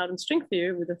was allowed in string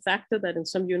theory with a factor that in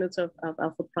some units of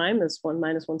alpha prime is 1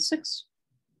 minus 1/6.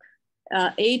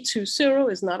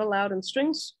 A20 is not allowed in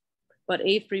strings, but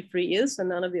A33 is, and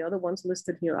none of the other ones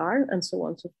listed here are, and so on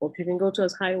and so forth. You can go to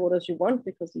as high order as you want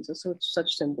because these are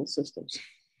such simple systems.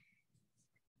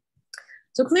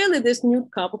 So clearly this new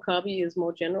copy is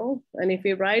more general. And if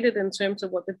we write it in terms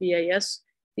of what the BAS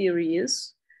theory is,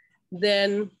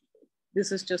 then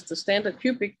this is just a standard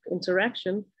cubic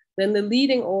interaction. Then the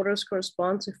leading orders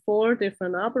correspond to 4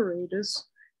 different operators,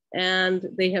 and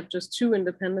they have just 2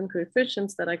 independent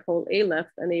coefficients that I call A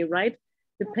left and A right,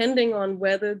 depending on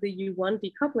whether the U1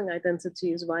 decoupling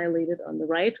identity is violated on the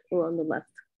right or on the left.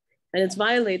 And it's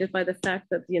violated by the fact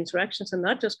that the interactions are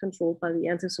not just controlled by the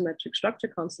antisymmetric structure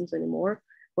constants anymore,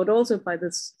 but also by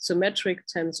the symmetric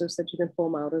tensors that you can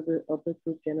form out of the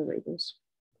group generators.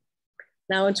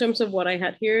 Now, in terms of what I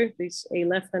had here, these A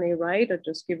left and A right are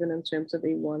just given in terms of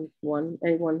A11,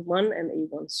 A11, and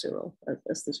A10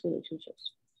 as this relationship.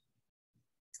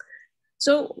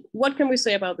 So what can we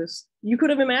say about this? You could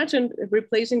have imagined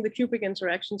replacing the cubic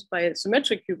interactions by a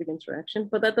symmetric cubic interaction,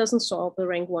 but that doesn't solve the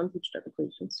rank 1 bootstrap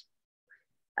equations.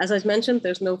 As I mentioned,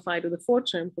 there's no phi to the 4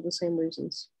 term for the same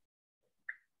reasons.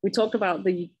 We talked about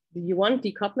the U1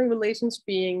 decoupling relations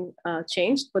being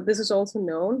changed, but this is also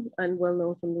known and well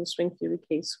known from the string theory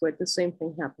case where the same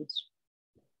thing happens.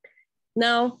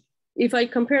 Now, if I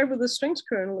compare with the strings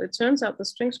kernel, it turns out the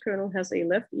strings kernel has A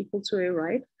left equal to A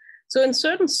right. So in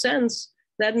certain sense,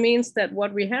 that means that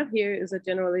what we have here is a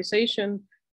generalization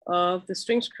of the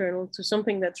strings kernel to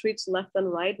something that treats left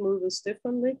and right movers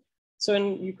differently. So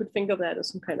you could think of that as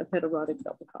some kind of heterotic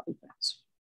double copy paths.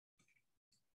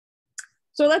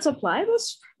 So let's apply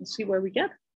this and see where we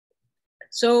get.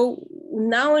 So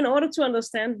now in order to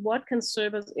understand what can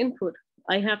serve as input,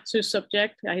 I have to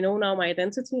subject, I know now my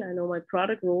identity, I know my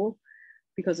product rule,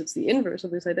 because it's the inverse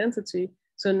of this identity.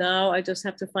 So now I just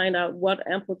have to find out what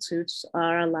amplitudes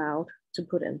are allowed to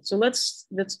put in. So let's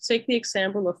take the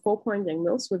example of 4-point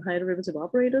Yang-Mills with high derivative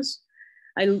operators.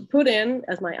 I put in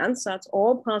as my ansatz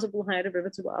all possible high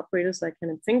derivative operators I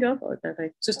can think of or that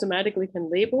I systematically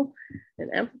can label in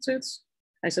amplitudes.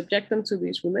 I subject them to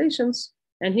these relations.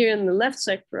 And here in the left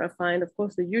sector, I find, of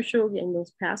course, the usual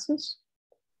Yang-Mills passes.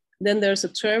 Then there's a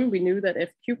term, we knew that F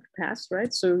cubed passed,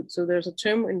 right? So there's a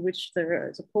term in which there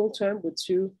is a pole term with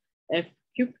 2 F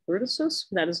cubed vertices.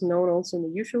 That is known also in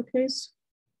the usual case.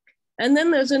 And then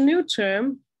there's a new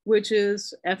term, which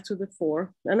is F to the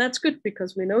 4. And that's good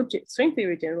because we know string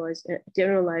theory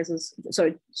generalizes,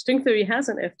 sorry, string theory has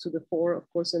an F to the 4, of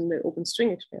course, in the open string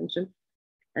expansion.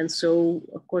 And so,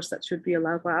 of course, that should be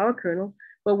allowed by our kernel.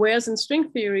 But whereas in string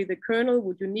theory, the kernel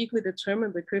would uniquely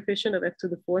determine the coefficient of F to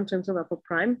the 4 in terms of alpha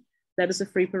prime, that is a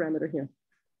free parameter here.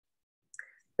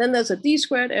 Then there's a D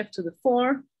squared F to the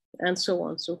 4, and so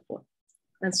on and so forth.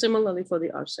 And similarly for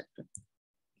the R sector.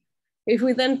 If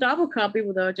we then double copy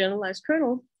with our generalized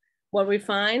kernel, what we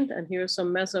find, and here's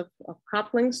some mess of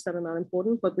couplings that are not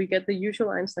important, but we get the usual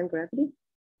Einstein gravity.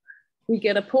 We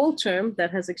get a pole term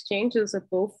that has exchanges of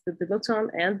both the dilaton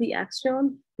and the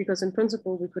axion, because in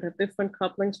principle, we could have different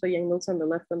couplings for Yang-Mills on the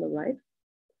left and the right.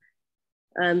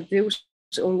 And those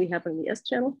only happen in the S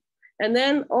channel. And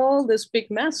then all this big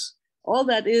mess, all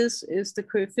that is the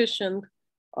coefficient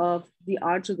of the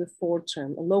R to the 4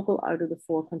 term, a local R to the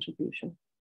 4 contribution.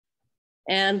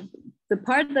 And the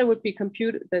part that would be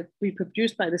computed, that we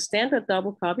produced by the standard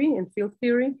double copy in field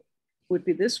theory would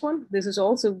be this one. This is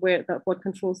also what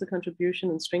controls the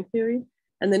contribution in string theory.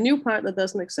 And the new part that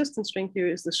doesn't exist in string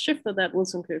theory is the shift of that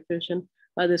Wilson coefficient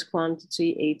by this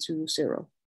quantity A20.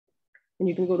 And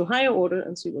you can go to higher order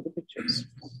and see what the picture is.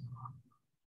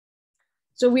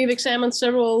 So we've examined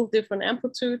several different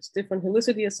amplitudes, different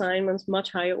helicity assignments,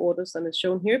 much higher orders than is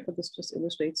shown here, but this just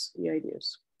illustrates the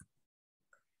ideas.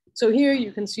 So here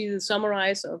you can see the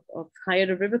summarize of higher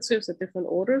derivatives at different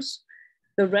orders.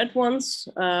 The red ones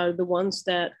are the ones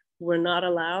that were not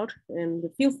allowed in the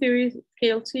field theory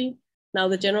KLT. Now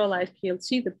the generalized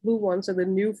KLT, the blue ones are the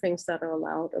new things that are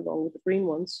allowed along with the green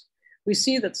ones. We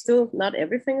see that still not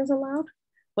everything is allowed,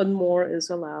 but more is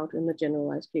allowed in the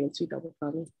generalized KLT double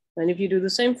copy. And if you do the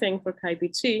same thing for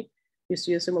chi-BT, you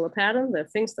see a similar pattern. There are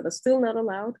things that are still not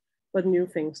allowed, but new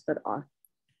things that are.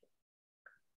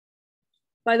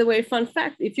 By the way, fun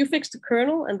fact, if you fix the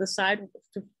kernel and decide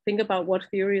to think about what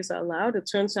theories are allowed, it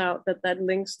turns out that that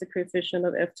links the coefficient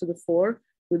of f to the 4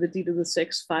 with the d to the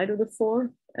 6, phi to the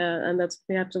 4. And that's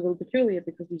perhaps a little peculiar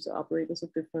because these are operators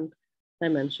of different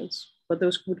dimensions, but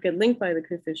those would get linked by the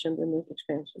coefficient in the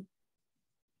expansion.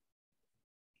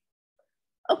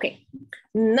 Okay,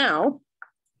 now,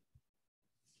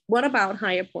 what about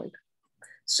higher point?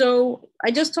 So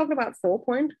I just talked about 4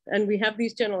 point, and we have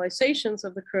these generalizations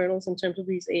of the kernels in terms of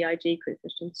these Aij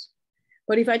coefficients.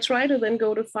 But if I try to then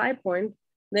go to 5 point,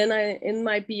 then in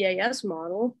my BAS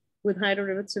model with high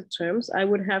derivative terms, I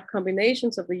would have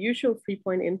combinations of the usual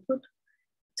 3-point input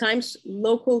times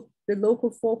the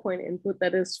local 4-point input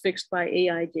that is fixed by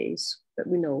Aij's that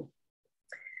we know.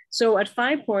 So at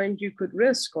 5 point, you could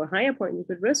risk, or higher point, you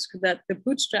could risk that the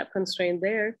bootstrap constraint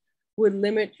there would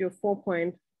limit your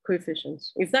 4-point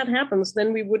coefficients. If that happens,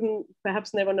 then we wouldn't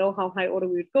perhaps never know how high order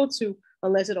we would go to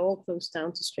unless it all closed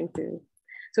down to string theory.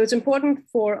 So it's important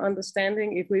for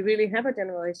understanding if we really have a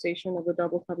generalization of the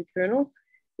double copy kernel,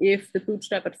 if the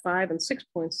bootstrap at 5 and 6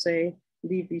 points say,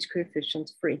 leave these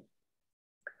coefficients free.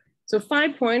 So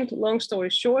 5 point, long story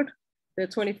short, there are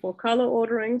 24 color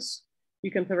orderings. You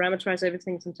can parameterize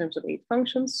everything in terms of 8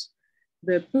 functions.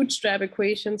 The bootstrap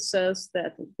equation says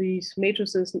that these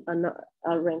matrices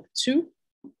are ranked 2.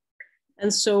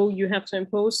 And so you have to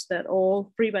impose that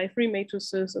all 3x3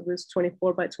 matrices of this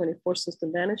 24x24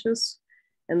 system vanishes.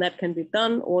 And that can be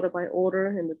done order by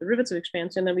order in the derivative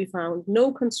expansion. And we found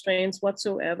no constraints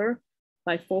whatsoever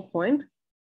by 4 point.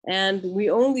 And we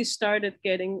only started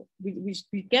getting, we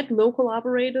get local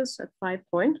operators at 5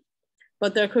 point,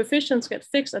 but their coefficients get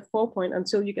fixed at 4 point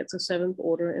until you get to 7th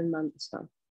order in Mandelstam,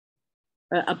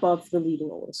 above the leading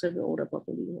order, 7th order above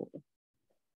the leading order.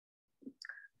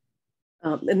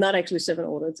 And not actually 7th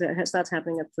order, it starts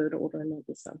happening at 3rd order in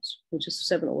Mandelstam, which is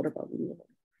 7th order above the leading order.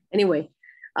 Anyway,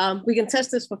 we can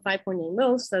test this for 5-point young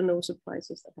mills, there are no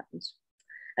surprises that happens.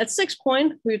 At 6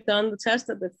 point, we've done the test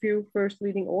at the few first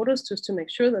leading orders just to make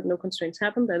sure that no constraints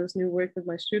happen. That is new work with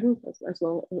my student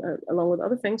along with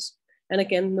other things. And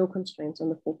again, no constraints on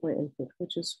the 4-point input,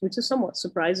 which is somewhat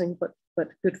surprising, but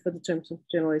good for the terms of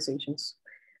generalizations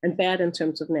and bad in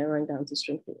terms of narrowing down to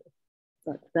string theory.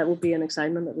 But that would be an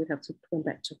excitement that we'd have to come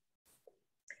back to.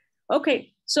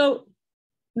 Okay, so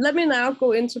let me now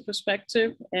go into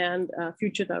perspective and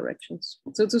future directions.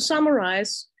 So to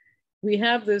summarize, we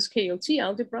have this KLT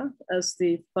algebra as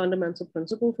the fundamental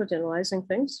principle for generalizing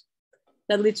things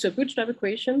that leads to a bootstrap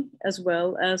equation, as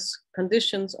well as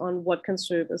conditions on what can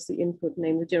serve as the input,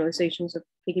 namely generalizations of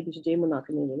KKBCJ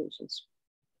monotony relations.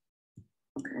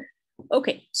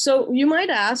 Okay, so you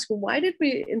might ask, why did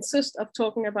we insist of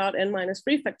talking about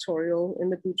n-3 factorial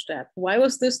in the bootstrap? Why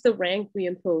was this the rank we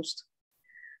imposed?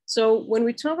 So when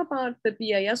we talk about the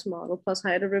BAS model plus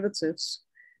higher derivatives,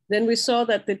 then we saw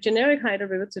that the generic higher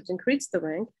derivatives increased the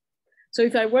rank. So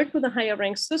if I worked with a higher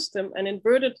rank system and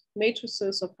inverted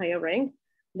matrices of higher rank,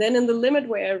 then in the limit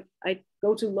where I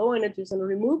go to low energies and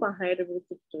remove our higher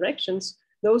derivative directions,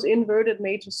 those inverted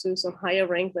matrices of higher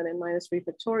rank than n-3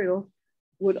 factorial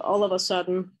would all of a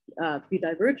sudden be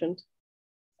divergent.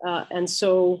 And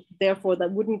so therefore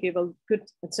that wouldn't give a good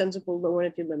and sensible low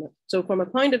energy limit. So from a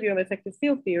point of view of effective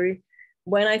field theory,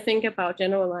 when I think about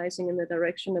generalizing in the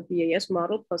direction of BAS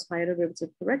model plus higher derivative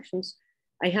corrections,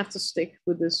 I have to stick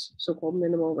with this so-called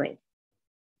minimal rank.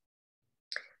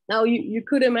 Now you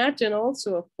could imagine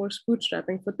also, of course,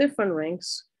 bootstrapping for different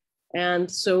ranks. And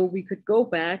so we could go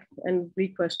back and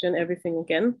re-question everything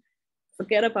again.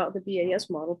 Forget about the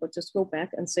BAS model, but just go back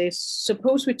and say,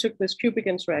 suppose we took this cubic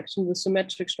interaction with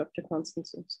symmetric structure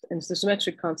constants and the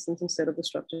symmetric constants instead of the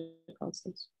structure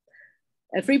constants.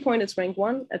 At 3 point, it's rank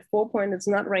 1. At 4 point, it's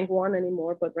not rank 1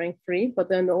 anymore, but rank 3, but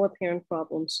there are no apparent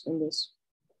problems in this.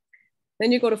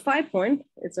 Then you go to 5 point,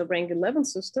 it's a rank 11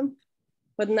 system.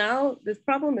 But now the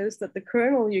problem is that the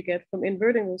kernel you get from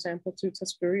inverting those amplitudes has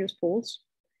spurious poles.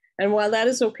 And while that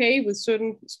is okay with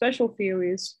certain special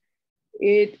theories,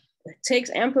 it takes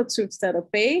amplitudes that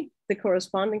obey the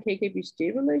corresponding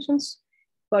KKBCJ relations,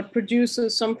 but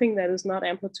produces something that is not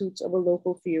amplitudes of a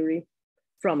local theory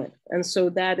from it. And so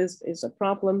that is a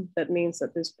problem. That means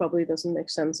that this probably doesn't make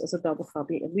sense as a double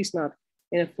copy, at least not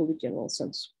in a fully general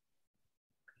sense.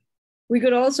 We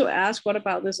could also ask, what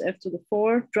about this f to the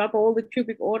 4? Drop all the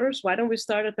cubic orders. Why don't we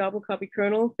start a double copy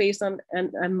kernel based on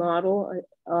a model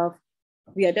of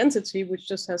the identity, which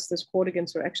just has this quartic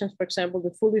interactions, for example,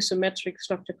 the fully symmetric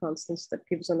structure constants that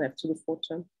gives an f to the 4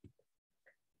 term.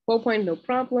 4 point, no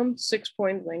problem. 6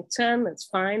 point, rank 10, that's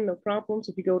fine, no problems.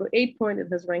 If you go to 8 point, it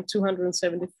has rank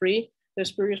 273. There's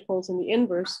spurious poles in the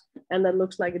inverse, and that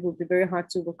looks like it would be very hard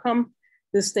to overcome.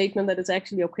 this statement that it's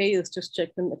actually okay is just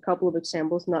checked in a couple of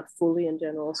examples, not fully in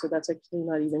general. So that's actually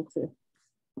not even clear.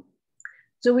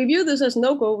 So we view this as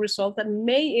no-go result that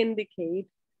may indicate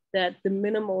that the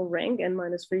minimal rank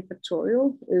n-3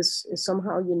 factorial is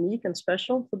somehow unique and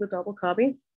special for the double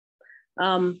copy.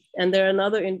 And there are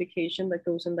another indication that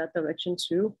goes in that direction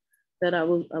too, that I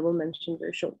will mention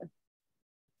very shortly.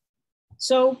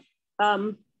 So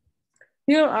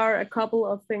here are a couple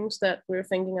of things that we're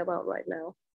thinking about right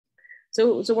now.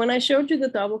 So when I showed you the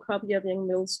double copy of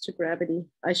Yang-Mills to gravity,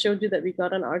 I showed you that we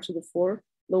got an R⁴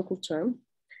 local term,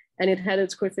 and it had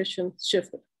its coefficient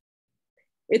shifted.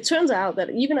 It turns out that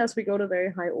even as we go to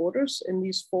very high orders in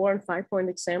these 4 and 5 point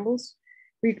examples,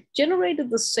 we generated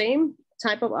the same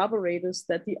type of operators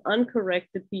that the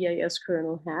uncorrected BIS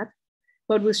kernel had,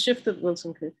 but with shifted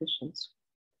Wilson coefficients.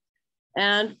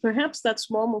 And perhaps that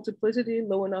small multiplicity,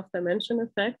 low enough dimension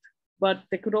effect, but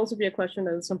there could also be a question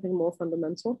that it's something more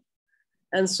fundamental.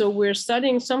 And so we're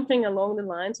studying something along the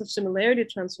lines of similarity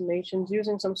transformations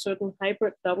using some certain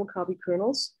hybrid double copy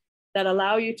kernels that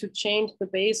allow you to change the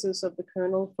basis of the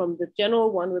kernel from the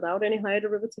general one without any higher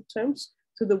derivative terms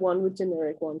to the one with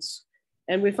generic ones.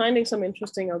 And we're finding some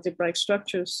interesting algebraic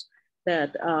structures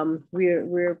that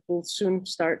we'll soon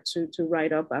start to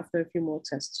write up after a few more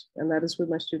tests. And that is with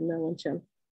my student, Elvang Chen.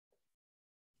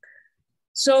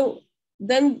 So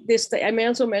then I may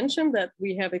also mention that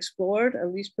we have explored,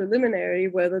 at least preliminary,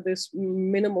 whether this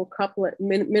minimal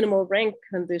rank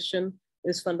condition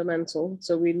is fundamental.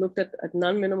 So we looked at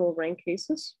non-minimal rank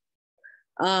cases.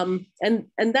 And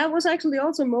that was actually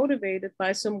also motivated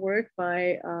by some work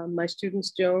by my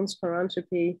students, Jones,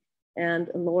 Paranchapi, and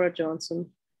Laura Johnson,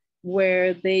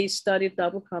 where they studied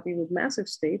double copy with massive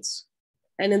states.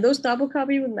 And in those double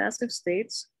copy with massive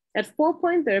states, at 4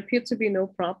 point, there appeared to be no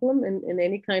problem in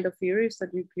any kind of theories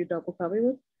that you double copy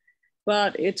with.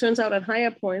 But it turns out at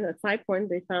higher point, at 5 point,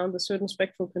 they found a certain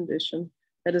spectral condition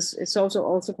that it's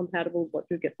also compatible with what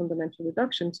you get from dimensional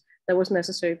reductions that was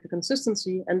necessary for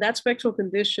consistency. And that spectral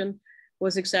condition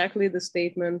was exactly the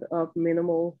statement of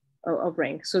minimal of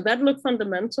rank. So that looked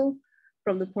fundamental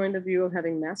from the point of view of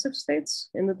having massive states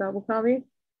in the double copy.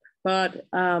 But,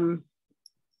 and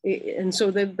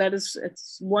so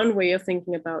it's one way of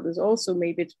thinking about this. Also,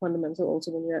 maybe it's fundamental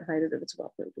also when you have high derivative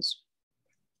operators.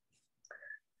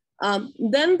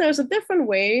 Then there's a different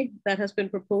way that has been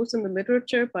proposed in the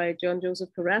literature by John Joseph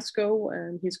Carrasco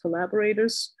and his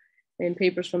collaborators in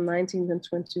papers from 19 and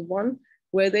 21,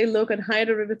 where they look at high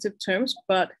derivative terms,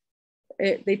 but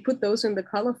they put those in the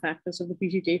color factors of the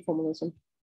BJJ formalism.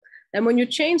 And when you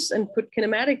change and put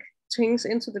kinematic things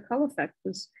into the color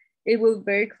factors, it will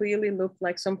very clearly look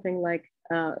like something like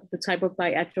the type of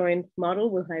bi-adjoint model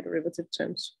with high derivative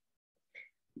terms.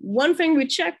 One thing we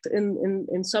checked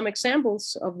in some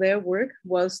examples of their work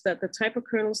was that the type of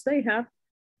kernels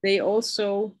they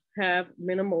also have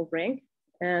minimal rank,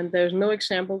 and there's no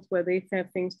examples where they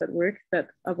have things that work that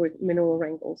are with minimal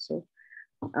rank also.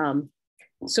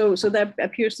 So that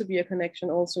appears to be a connection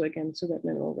also again to that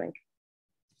minimal rank.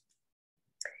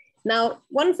 Now,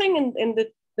 one thing in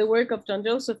the work of John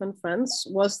Joseph and friends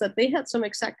was that they had some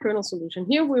exact kernel solution.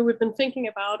 Here we've been thinking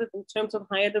about it in terms of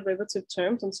higher derivative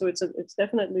terms, and so it's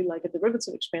definitely like a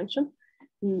derivative expansion.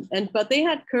 But they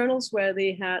had kernels where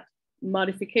they had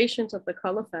modifications of the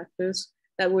color factors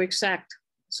that were exact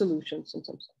solutions in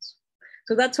some sense.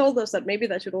 So that told us that maybe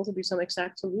there should also be some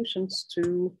exact solutions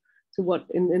to what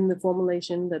in the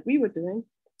formulation that we were doing.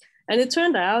 And it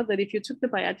turned out that if you took the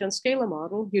bi-adjoint scalar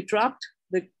model, you dropped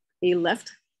a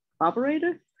left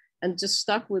operator and just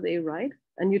stuck with a right,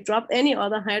 and you dropped any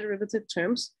other high derivative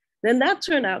terms, then that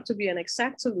turned out to be an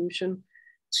exact solution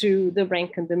to the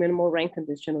minimal rank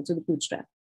condition, or to the bootstrap.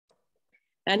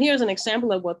 And here's an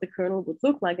example of what the kernel would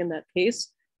look like in that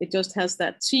case. It just has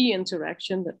that T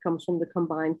interaction that comes from the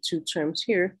combined two terms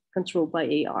here, controlled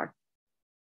by AR.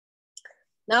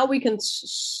 Now we can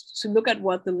look at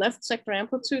what the left sector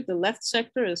amplitude. The left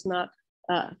sector is not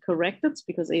corrected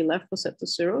because A left was set to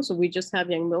 0. So we just have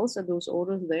Yang-Mills at those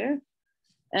orders there.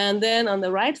 And then on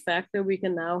the right factor, we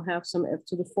can now have some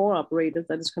f⁴ operator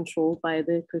that is controlled by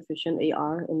the coefficient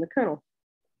AR in the kernel.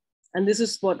 And this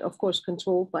is what, of course,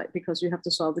 controlled by, because you have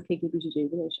to solve the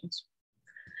KK-BJJ relations.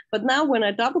 But now when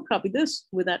I double copy this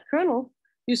with that kernel,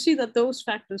 you see that those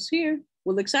factors here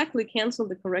will exactly cancel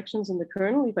the corrections in the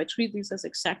kernel if I treat these as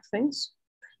exact things.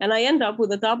 And I end up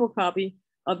with a double copy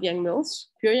of Yang-Mills,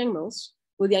 pure Yang-Mills,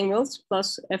 with Yang-Mills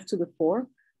plus f⁴,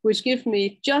 which gives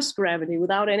me just gravity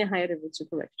without any higher derivative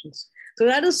corrections. So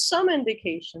that is some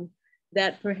indication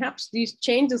that perhaps these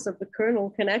changes of the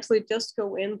kernel can actually just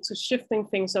go into shifting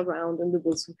things around in the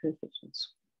Wilson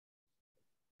coefficients.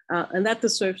 And that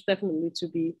deserves definitely to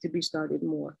be studied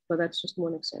more, but that's just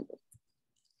one example.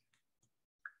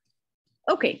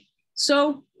 Okay,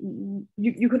 so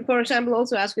you could, for example,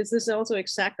 also ask, is this also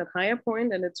exact at higher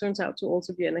point? And it turns out to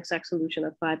also be an exact solution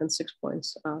at 5 and 6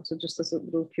 points. So just as a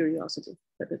little curiosity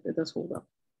that it does hold up.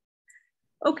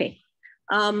 Okay.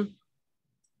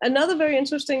 Another very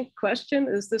interesting question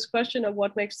is this question of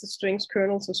what makes the strings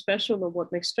kernel so special, or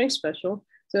what makes strings special.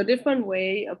 So a different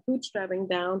way of bootstrapping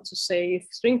down to say if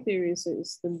string theory is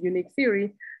the unique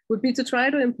theory would be to try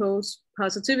to impose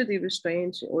positivity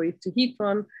restraints, or if to heat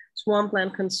run,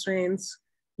 swampland constraints,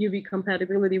 UV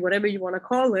compatibility, whatever you want to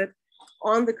call it,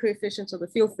 on the coefficients of the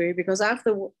field theory, because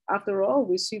after all,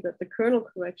 we see that the kernel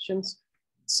corrections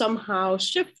somehow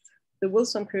shift the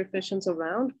Wilson coefficients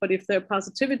around, but if they're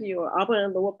positivity or upper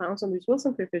and lower bounds on these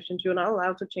Wilson coefficients, you're not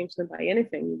allowed to change them by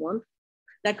anything you want.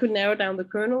 That could narrow down the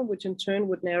kernel, which in turn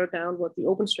would narrow down what the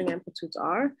open string amplitudes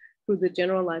are through the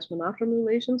generalized monotone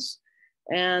relations.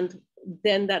 And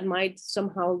then that might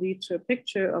somehow lead to a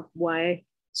picture of why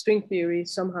string theory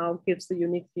somehow gives the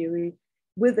unique theory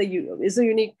with a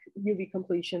unique UV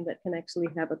completion that can actually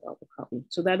have a double copy.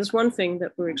 So that is one thing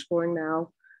that we're exploring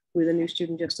now with a new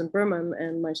student, Justin Berman,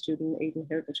 and my student, Aiden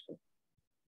Heritage.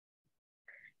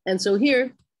 And so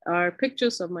here are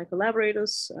pictures of my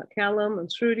collaborators, Callum and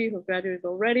Trudy, who graduated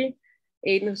already.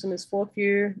 Aiden is in his 4th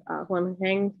year. Juan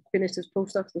Heng finished his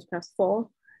postdoc this past fall.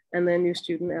 And then new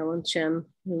student, Alan Chen,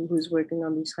 who's working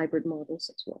on these hybrid models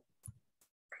as well.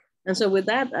 And so with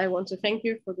that, I want to thank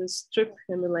you for this trip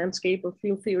in the landscape of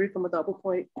field theory from a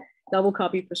double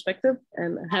copy perspective,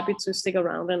 and happy to stick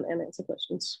around and answer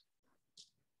questions.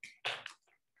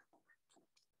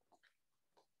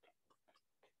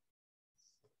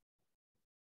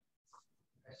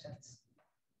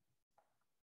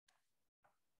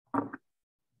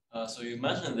 So you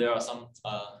mentioned there are some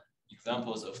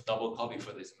examples of double copy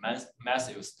for these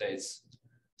massive states.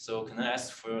 So can I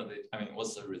ask for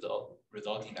what's the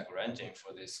resulting Lagrangian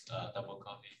for this double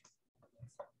copy?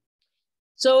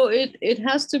 So it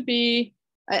has to be,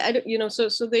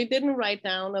 so they didn't write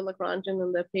down a Lagrangian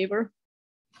in their paper,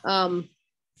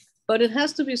 but it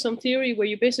has to be some theory where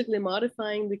you're basically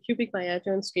modifying the cubic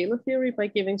biadjoint scalar theory by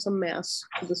giving some mass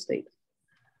to the state.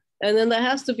 And then there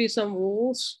has to be some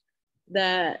rules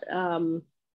that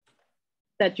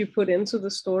that you put into the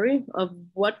story of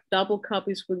what double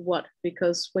copies with what,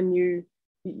 because when you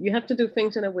have to do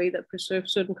things in a way that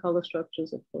preserves certain color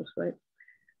structures, of course, right?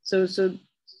 So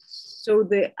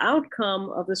the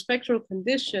outcome of the spectral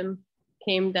condition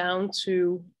came down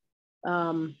to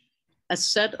a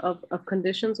set of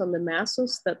conditions on the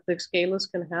masses that the scalars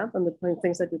can have and the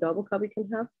things that your double copy can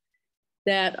have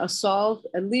that are solved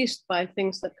at least by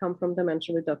things that come from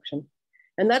dimensional reduction.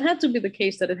 And that had to be the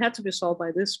case, that it had to be solved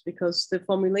by this, because the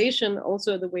formulation,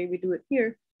 also the way we do it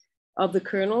here, of the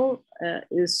kernel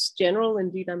is general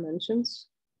in D dimensions.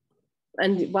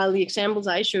 And while the examples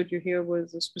I showed you here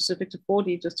was specific to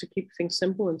 4D, just to keep things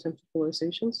simple in terms of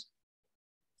polarizations,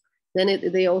 then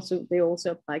they also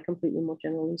apply completely more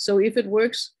generally. So if it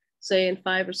works, say in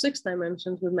 5 or 6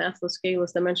 dimensions with mathless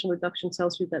scalars, dimensional reduction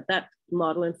tells you that that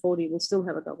model in 4D will still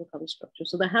have a double copy structure.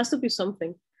 So there has to be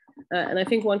something. And I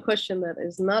think one question that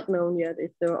is not known yet,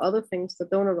 if there are other things that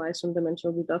don't arise from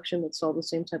dimensional reduction that solve the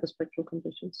same type of spectral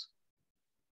conditions.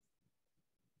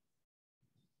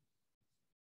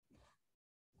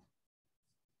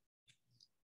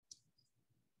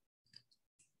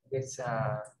 Yes,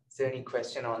 is there any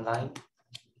question online?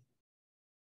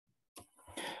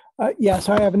 Yeah,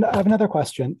 sorry, I have another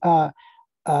question. Sorry,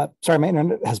 my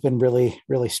internet has been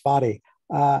really spotty.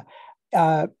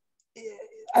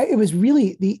 It was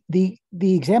really the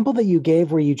example that you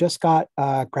gave where you just got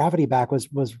gravity back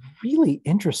was really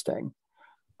interesting.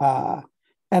 And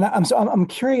I'm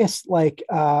curious, like,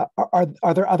 are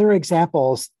there other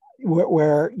examples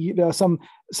where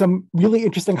some really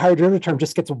interesting higher derivative term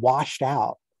just gets washed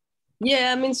out?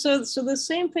 Yeah, I mean, so the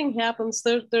same thing happens.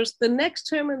 There's the next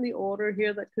term in the order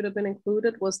here that could have been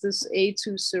included was this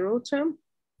A20 term.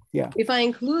 Yeah. If I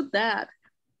include that,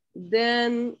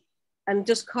 then, and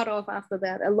just cut off after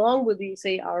that, along with the,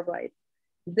 say, R right,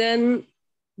 then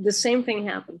the same thing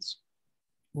happens.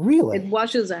 Really? It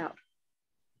washes out.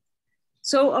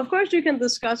 So of course you can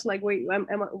discuss like, wait,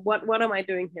 what am I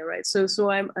doing here, right?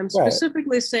 So I'm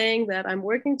specifically saying that I'm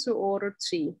working to order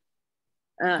T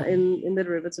in the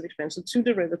derivative expansion, 2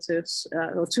 derivatives,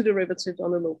 or 2 derivatives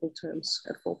on the local terms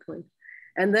at 4 point.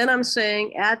 And then I'm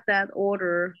saying at that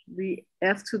order, the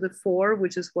f to the 4,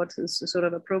 which is what is sort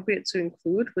of appropriate to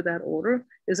include with that order,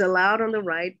 is allowed on the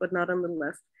right, but not on the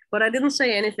left. But I didn't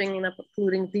say anything in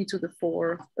including d to the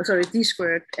 4, sorry, d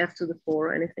squared f to the 4,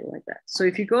 or anything like that. So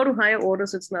if you go to higher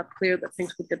orders, it's not clear that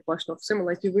things would get washed off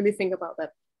similar if you really think about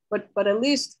that. But at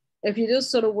least if you just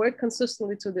sort of work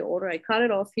consistently to the order, I cut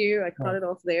it off here, I cut it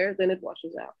off there, then it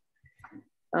washes out.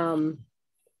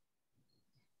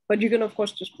 But you can, of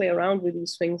course, just play around with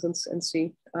these things and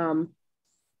see.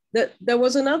 There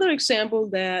was another example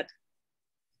that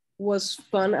was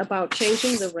fun about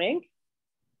changing the rank,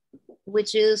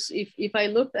 which is if I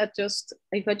looked at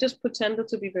if I just pretended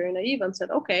to be very naive and said,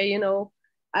 okay, you know,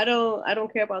 I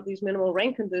don't care about these minimal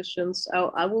rank conditions.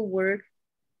 I will work.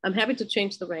 I'm happy to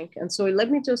change the rank. And so let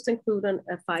me just include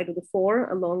a 5 to the 4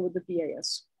 along with the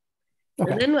BAS.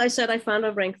 Okay. And then I said I found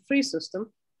a rank 3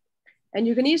 system. And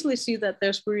you can easily see that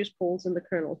there's spurious poles in the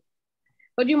kernel.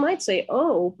 But you might say,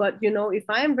 oh, but you know, if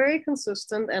I am very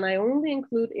consistent and I only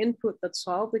include input that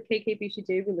solve the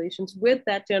KK-BCJ relations with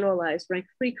that generalized rank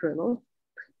 3 kernel,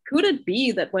 could it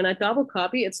be that when I double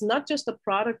copy, it's not just a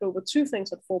product over 2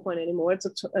 things at 4 point anymore, it's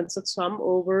a sum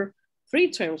over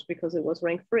 3 terms because it was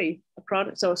rank 3, a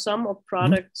product, so a sum of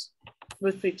products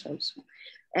with 3 terms.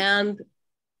 And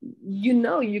you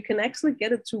know, you can actually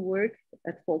get it to work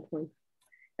at 4 point.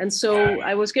 And so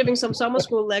I was giving some summer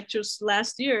school lectures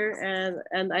last year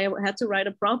and I had to write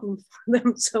a problem for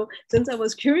them. So since I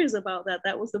was curious about that,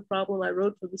 that was the problem I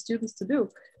wrote for the students to do.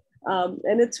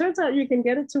 And it turns out you can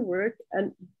get it to work.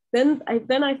 And then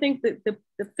I think that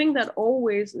the thing that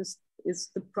always is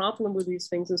the problem with these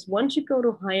things is once you go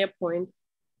to higher point,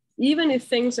 even if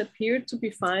things appear to be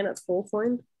fine at 4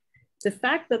 point, the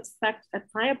fact that at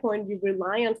higher point you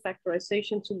rely on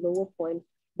factorization to lower point,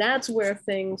 that's where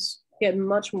things get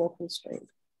much more constrained.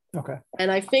 Okay.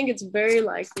 And I think it's very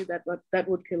likely that that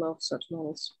would kill off such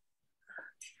models.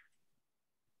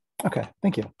 Okay,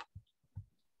 thank you.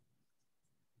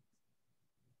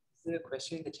 Is there a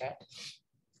question in the chat?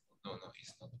 No,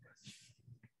 it's not.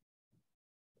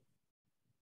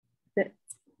 Yeah.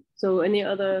 So any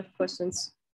other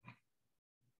questions?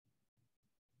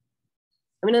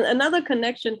 I mean, another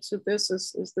connection to this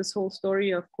is this whole story,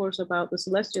 of course, about the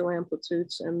celestial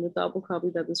amplitudes and the double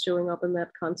copy that is showing up in that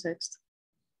context,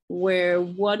 where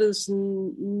what is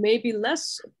maybe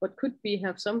less, but could be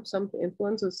have some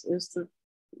influences is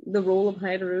the role of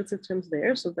higher derivative terms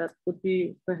there. So that would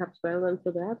be perhaps relevant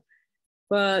for that.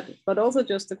 But also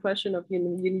just the question of, you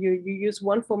know, you use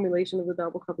one formulation of the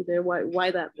double copy there.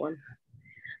 Why that one?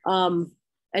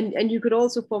 And you could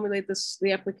also formulate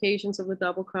the applications of the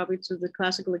double copy to the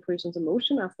classical equations of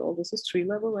motion. After all, this is tree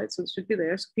level, right? So it should be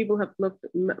there. So people have looked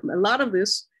at a lot of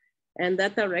this, and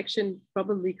that direction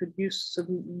probably could use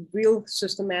some real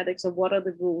systematics of what are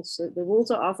the rules. So the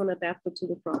rules are often adapted to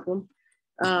the problem.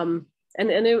 And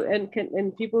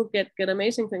people get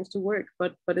amazing things to work,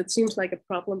 but it seems like a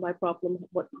problem by problem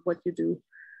what you do.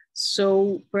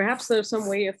 So perhaps there's some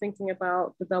way of thinking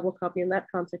about the double copy in that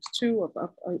context too.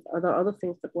 Are there other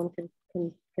things that one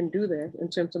can do there in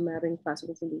terms of mapping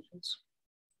classical solutions?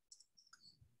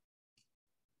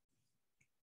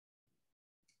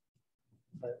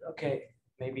 Okay,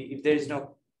 maybe if there is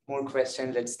no more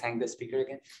question, let's thank the speaker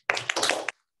again.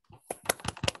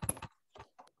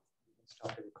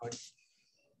 Stop the recording.